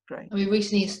 Great. And we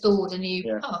recently installed a new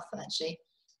path, actually.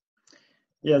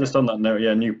 Yeah, just on that note,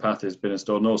 a new path has been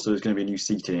installed, and also there's going to be a new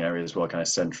seating area as well, kind of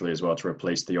centrally as well, to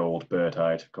replace the old bird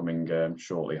hide coming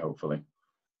shortly, hopefully.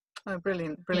 Oh,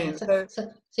 brilliant. Yeah,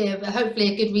 so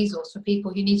hopefully a good resource for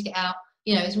people who need to get out.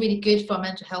 It's really good for our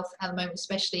mental health at the moment,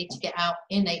 especially to get out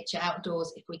in nature,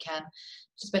 outdoors if we can,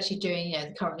 especially during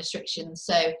the current restrictions.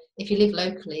 So if you live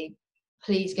locally,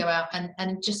 please go out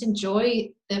and just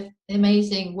enjoy the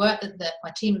amazing work that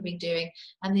my team have been doing,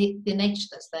 and the nature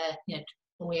that's there,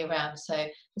 all the way around. So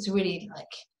it's really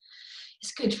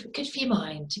it's good for your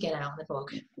mind to get out in the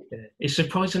bog. Yeah. It's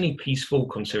surprisingly peaceful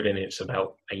considering it's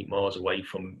about 8 miles away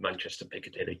from Manchester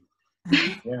Piccadilly.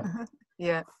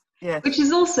 Yeah. Which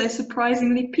is also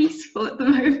surprisingly peaceful at the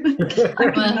moment.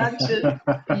 I can imagine.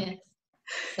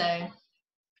 Yes.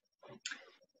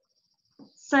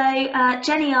 So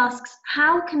Jenny asks,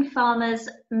 how can farmers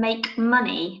make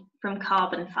money from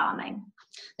carbon farming?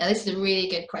 Now, this is a really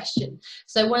good question.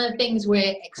 So one of the things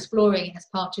we're exploring as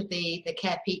part of the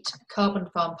Care Peat Carbon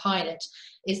Farm pilot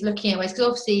is looking at ways, because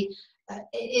obviously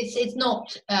it's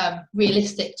not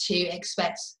realistic to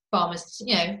expect farmers,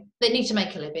 they need to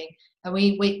make a living. And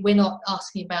we're not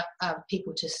asking about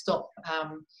people to stop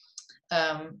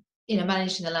you know,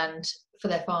 managing the land for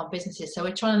their farm businesses. So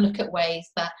we're trying to look at ways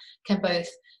that can both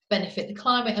benefit the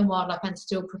climate and wildlife and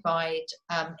still provide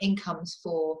incomes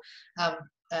for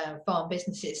farm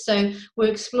businesses. So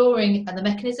we're exploring the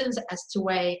mechanisms as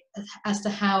to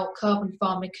how carbon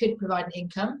farming could provide an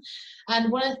income.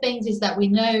 And one of the things is that we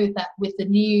know that with the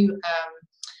new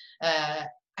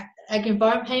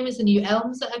agri-environment payments, the new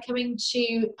ELMs that are coming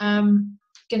to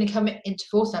going to come into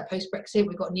force now post-Brexit,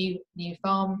 we've got new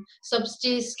farm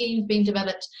subsidies schemes being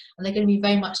developed, and they're going to be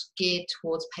very much geared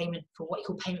towards payment for what you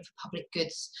call payment for public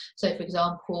goods. So for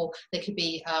example, there could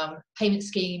be payment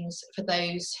schemes for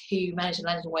those who manage the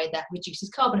land in a way that reduces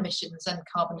carbon emissions, and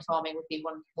carbon farming would be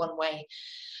one way.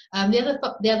 The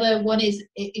other one is,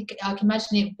 I can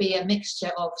imagine it would be a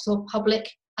mixture of sort of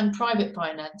public and private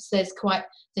finance. There's quite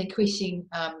the increasing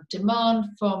demand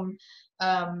from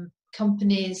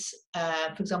companies,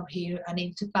 for example, who are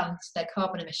needing to balance their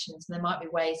carbon emissions, and there might be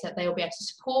ways that they will be able to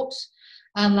support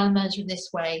land management this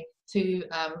way through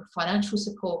financial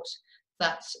support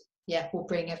that will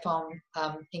bring a farm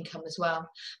income as well.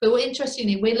 But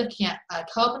interestingly, we're looking at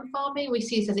carbon farming. We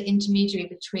see this as an intermediary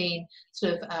between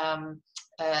sort of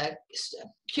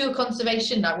pure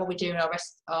conservation, like what we do in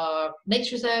our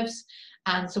nature reserves,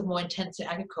 and some more intensive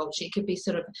agriculture. It could be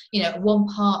sort of, you know, one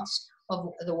part of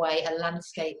the way a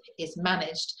landscape is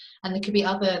managed, and there could be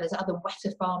there's other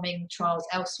wetter farming trials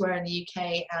elsewhere in the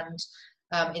UK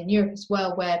and in Europe as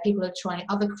well, where people are trying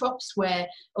other crops, where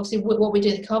obviously what we do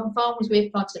in the carbon farm was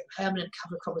we've planted a permanent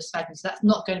cover crop of sphagnum, so that's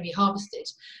not going to be harvested.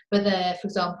 But there, for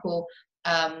example,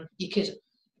 you could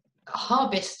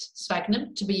harvest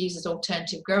sphagnum to be used as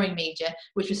alternative growing media,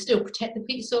 which would still protect the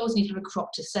peat soils, and you have a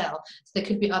crop to sell. So there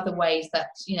could be other ways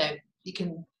that, you know, you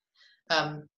can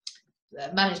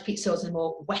manage peat soils in a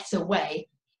more wetter way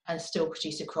and still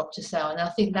produce a crop to sell. And I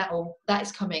think that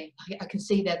is coming. I can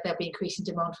see that there'll be increasing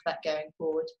demand for that going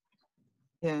forward.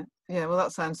 Yeah, well,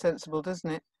 that sounds sensible,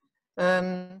 doesn't it?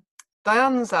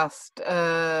 Diane's asked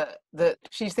that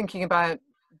she's thinking about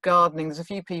gardening. There's a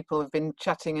few people who've been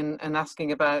chatting and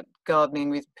asking about gardening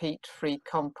with peat-free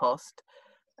compost,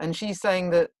 and she's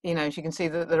saying that, you know, she can see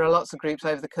that there are lots of groups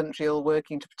over the country all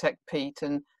working to protect peat,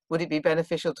 and would it be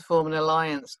beneficial to form an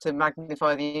alliance to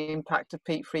magnify the impact of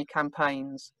peat-free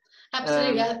campaigns?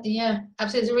 Absolutely, yeah,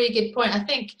 absolutely. It's a really good point. I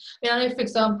think, I know, for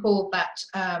example, that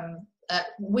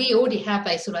we already have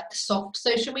a sort of soft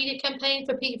social media campaign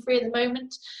for peat-free at the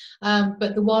moment,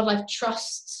 but the wildlife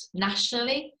trusts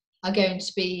nationally are going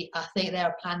to be, I think there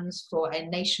are plans for a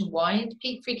nationwide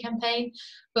peat-free campaign,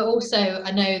 but also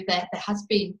I know that there has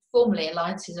been formally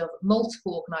alliances of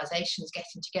multiple organisations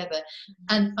getting together,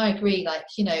 and I agree, like,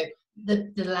 you know,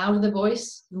 the louder the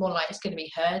voice, the more likely it's going to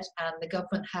be heard, and the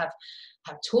government have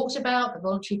talked about the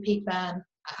voluntary peat ban.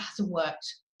 It hasn't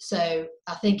worked, so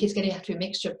I think it's going to have to be a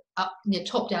mixture of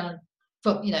top down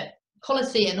from, you know,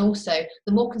 policy, and also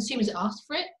the more consumers ask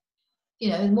for it, you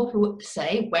know, the more people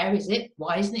say, where is it?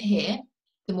 Why isn't it here?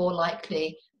 The more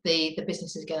likely the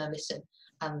business is going to listen.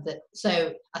 And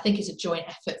so I think it's a joint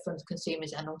effort from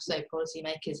consumers and also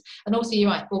policymakers. And also,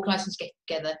 you're right, organisations get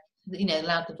together, you know,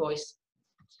 loud the voice.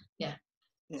 Yeah.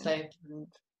 So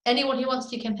anyone who wants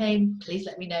to campaign, please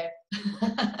let me know.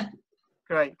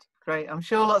 Great. I'm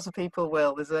sure lots of people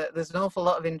will. There's an awful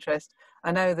lot of interest.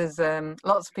 I know there's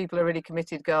lots of people are really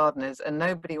committed gardeners, and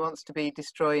nobody wants to be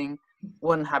destroying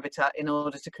one habitat in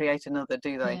order to create another,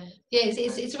 do they? Yeah,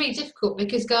 it's really difficult,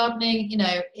 because gardening, you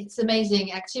know, it's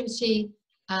amazing activity,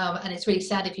 and it's really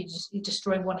sad if you're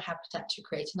destroying one habitat to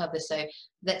create another. So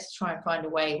let's try and find a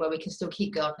way where we can still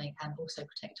keep gardening and also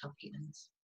protect our peatlands.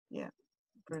 Yeah,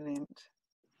 brilliant.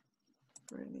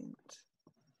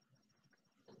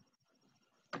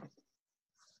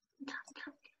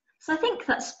 So I think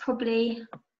that's probably.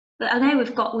 But I know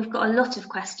we've got a lot of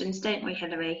questions, don't we,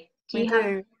 Hilary? Did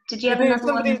you have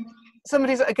another one?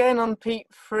 Somebody's again on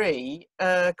peat-free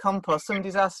compost.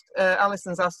 Somebody's asked.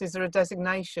 Alison's asked, is there a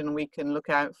designation we can look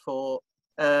out for?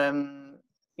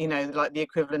 You know, like the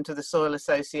equivalent of the Soil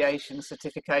Association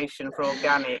certification for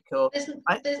organic, or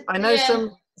I know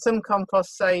some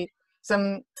compost say,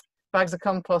 some bags of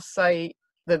compost say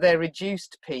that they're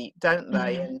reduced peat, don't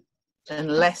they?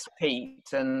 And less peat,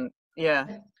 and yeah.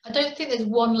 I don't think there's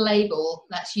one label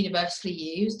that's universally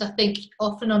used. I think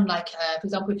often on, like, for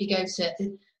example, if you go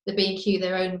to the B&Q,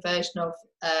 their own version of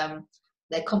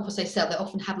their compost they sell, they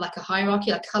often have like a hierarchy,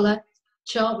 like colour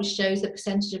chart, which shows the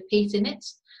percentage of peat in it.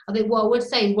 I think what I would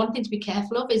say is one thing to be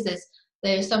careful of is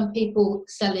there are some people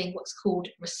selling what's called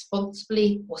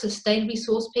responsibly or sustainably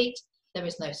sourced peat. There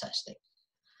is no such thing.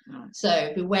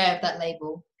 So beware of that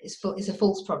label. It's a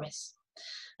false promise.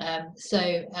 So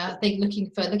I think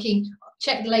looking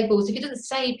check the labels. If it doesn't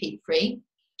say peat free,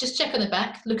 just check on the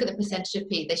back, look at the percentage of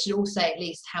peat. They should all say at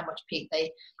least how much peat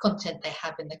content they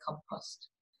have in the compost.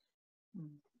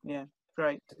 Yeah,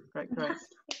 great. I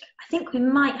think we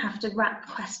might have to wrap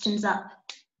questions up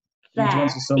there. You can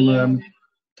answer some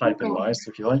typing wise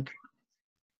if you like.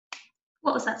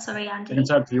 What was that? Sorry, Andy. You can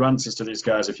type a few answers to these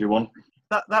guys if you want.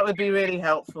 That would be really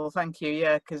helpful. Thank you.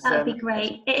 Yeah, because that would be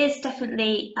great. It is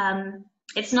definitely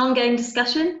it's an ongoing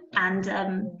discussion,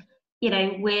 and you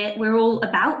know, we're all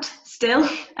about still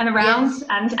and around.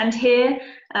 Yes. and here.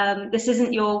 This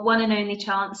isn't your one and only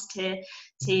chance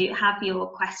to have your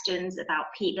questions about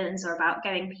peatlands or about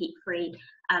going peat free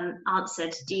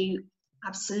answered. Do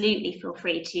absolutely feel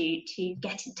free to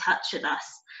get in touch with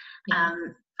us. Yeah.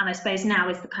 And I suppose now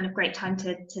is the kind of great time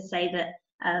to say that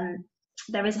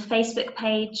there is a Facebook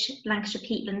page, Lancashire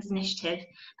Peatlands Initiative.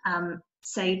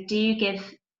 So do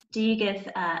give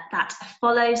that a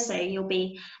follow, so you'll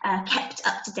be kept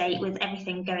up to date with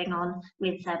everything going on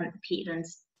with the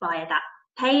peatlands via that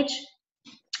page.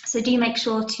 So do make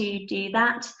sure to do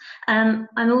that. I'm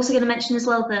also going to mention as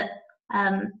well that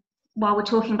while we're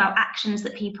talking about actions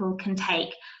that people can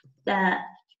take,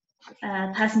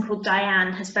 a person called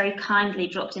Diane has very kindly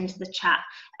dropped into the chat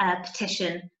a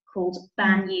petition called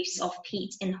Ban Use of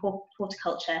Peat in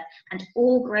Horticulture and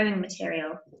All Growing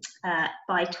Material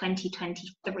by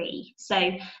 2023.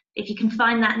 So if you can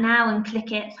find that now and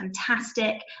click it,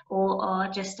 fantastic, or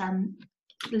just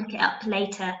look it up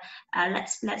later.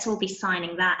 Let's all be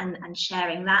signing that and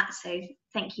sharing that. So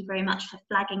thank you very much for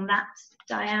flagging that,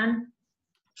 Diane.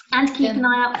 And keep an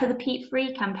eye out for the Peat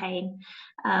Free campaign,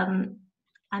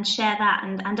 and share that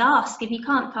and ask if you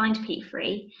can't find peat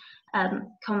free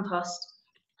compost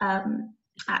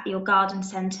at your garden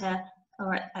centre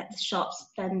or at the shops,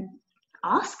 then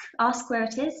ask where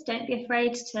it is. Don't be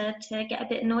afraid to get a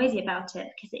bit noisy about it,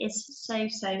 because it is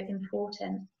so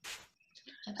important.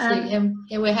 Absolutely.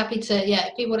 Yeah, we're happy to,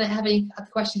 if people don't have any other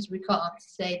questions we can't answer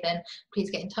today, then please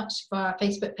get in touch via our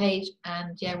Facebook page,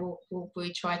 and we'll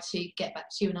try to get back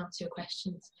to you and answer your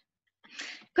questions.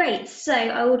 Great, so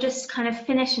I will just kind of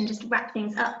finish and just wrap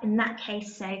things up in that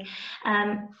case. So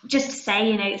just to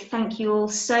say, thank you all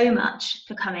so much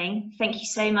for coming. Thank you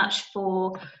so much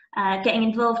for getting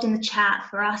involved in the chat,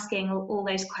 for asking all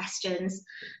those questions.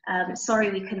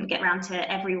 Sorry we couldn't get around to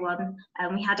everyone.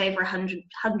 We had over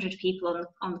 100 people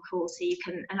on the call, so you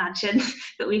can imagine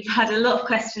that we've had a lot of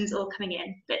questions all coming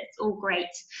in, but it's all great.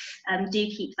 Do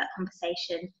keep that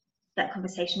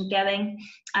conversation going.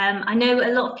 I know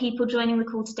a lot of people joining the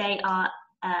call today are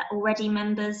already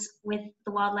members with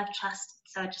the Wildlife Trust,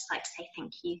 so I'd just like to say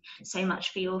thank you so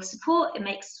much for your support. It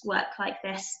makes work like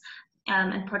this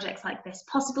and projects like this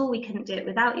possible. We couldn't do it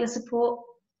without your support.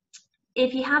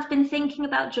 If you have been thinking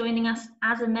about joining us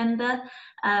as a member,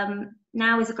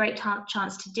 now is a great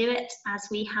chance to do it, as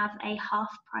we have a half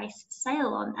price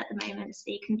sale on at the moment. So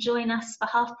you can join us for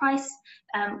half price,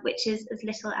 which is as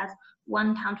little as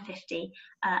 £1.50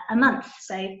 a month.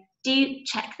 So do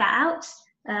check that out.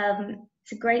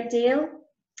 It's a great deal.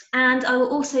 And I will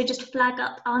also just flag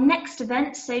up our next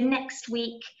event. So next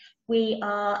week we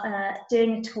are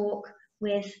doing a talk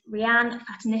with Rianne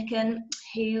Fatanikan,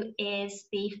 who is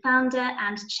the founder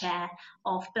and chair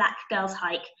of Black Girls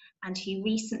Hike, and who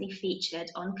recently featured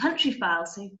on Country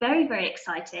Files. So very, very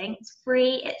exciting. It's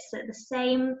free. It's at the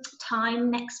same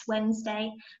time next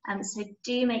Wednesday. So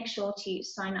do make sure to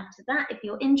sign up to that if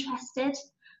you're interested.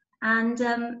 And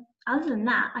other than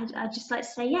that, I'd just like to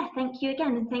say, thank you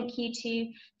again. And thank you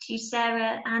to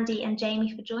Sarah, Andy and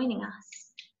Jamie for joining us.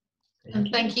 And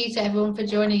thank you to everyone for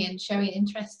joining and showing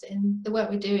interest in the work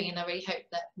we're doing. And I really hope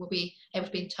that we'll be able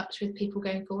to be in touch with people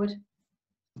going forward.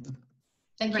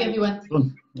 Thank you,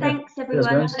 everyone. Thanks,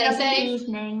 everyone. Cheers, Have a lovely safe.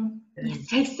 evening.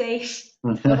 Stay safe.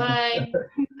 Bye-bye.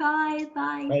 Bye.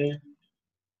 Bye.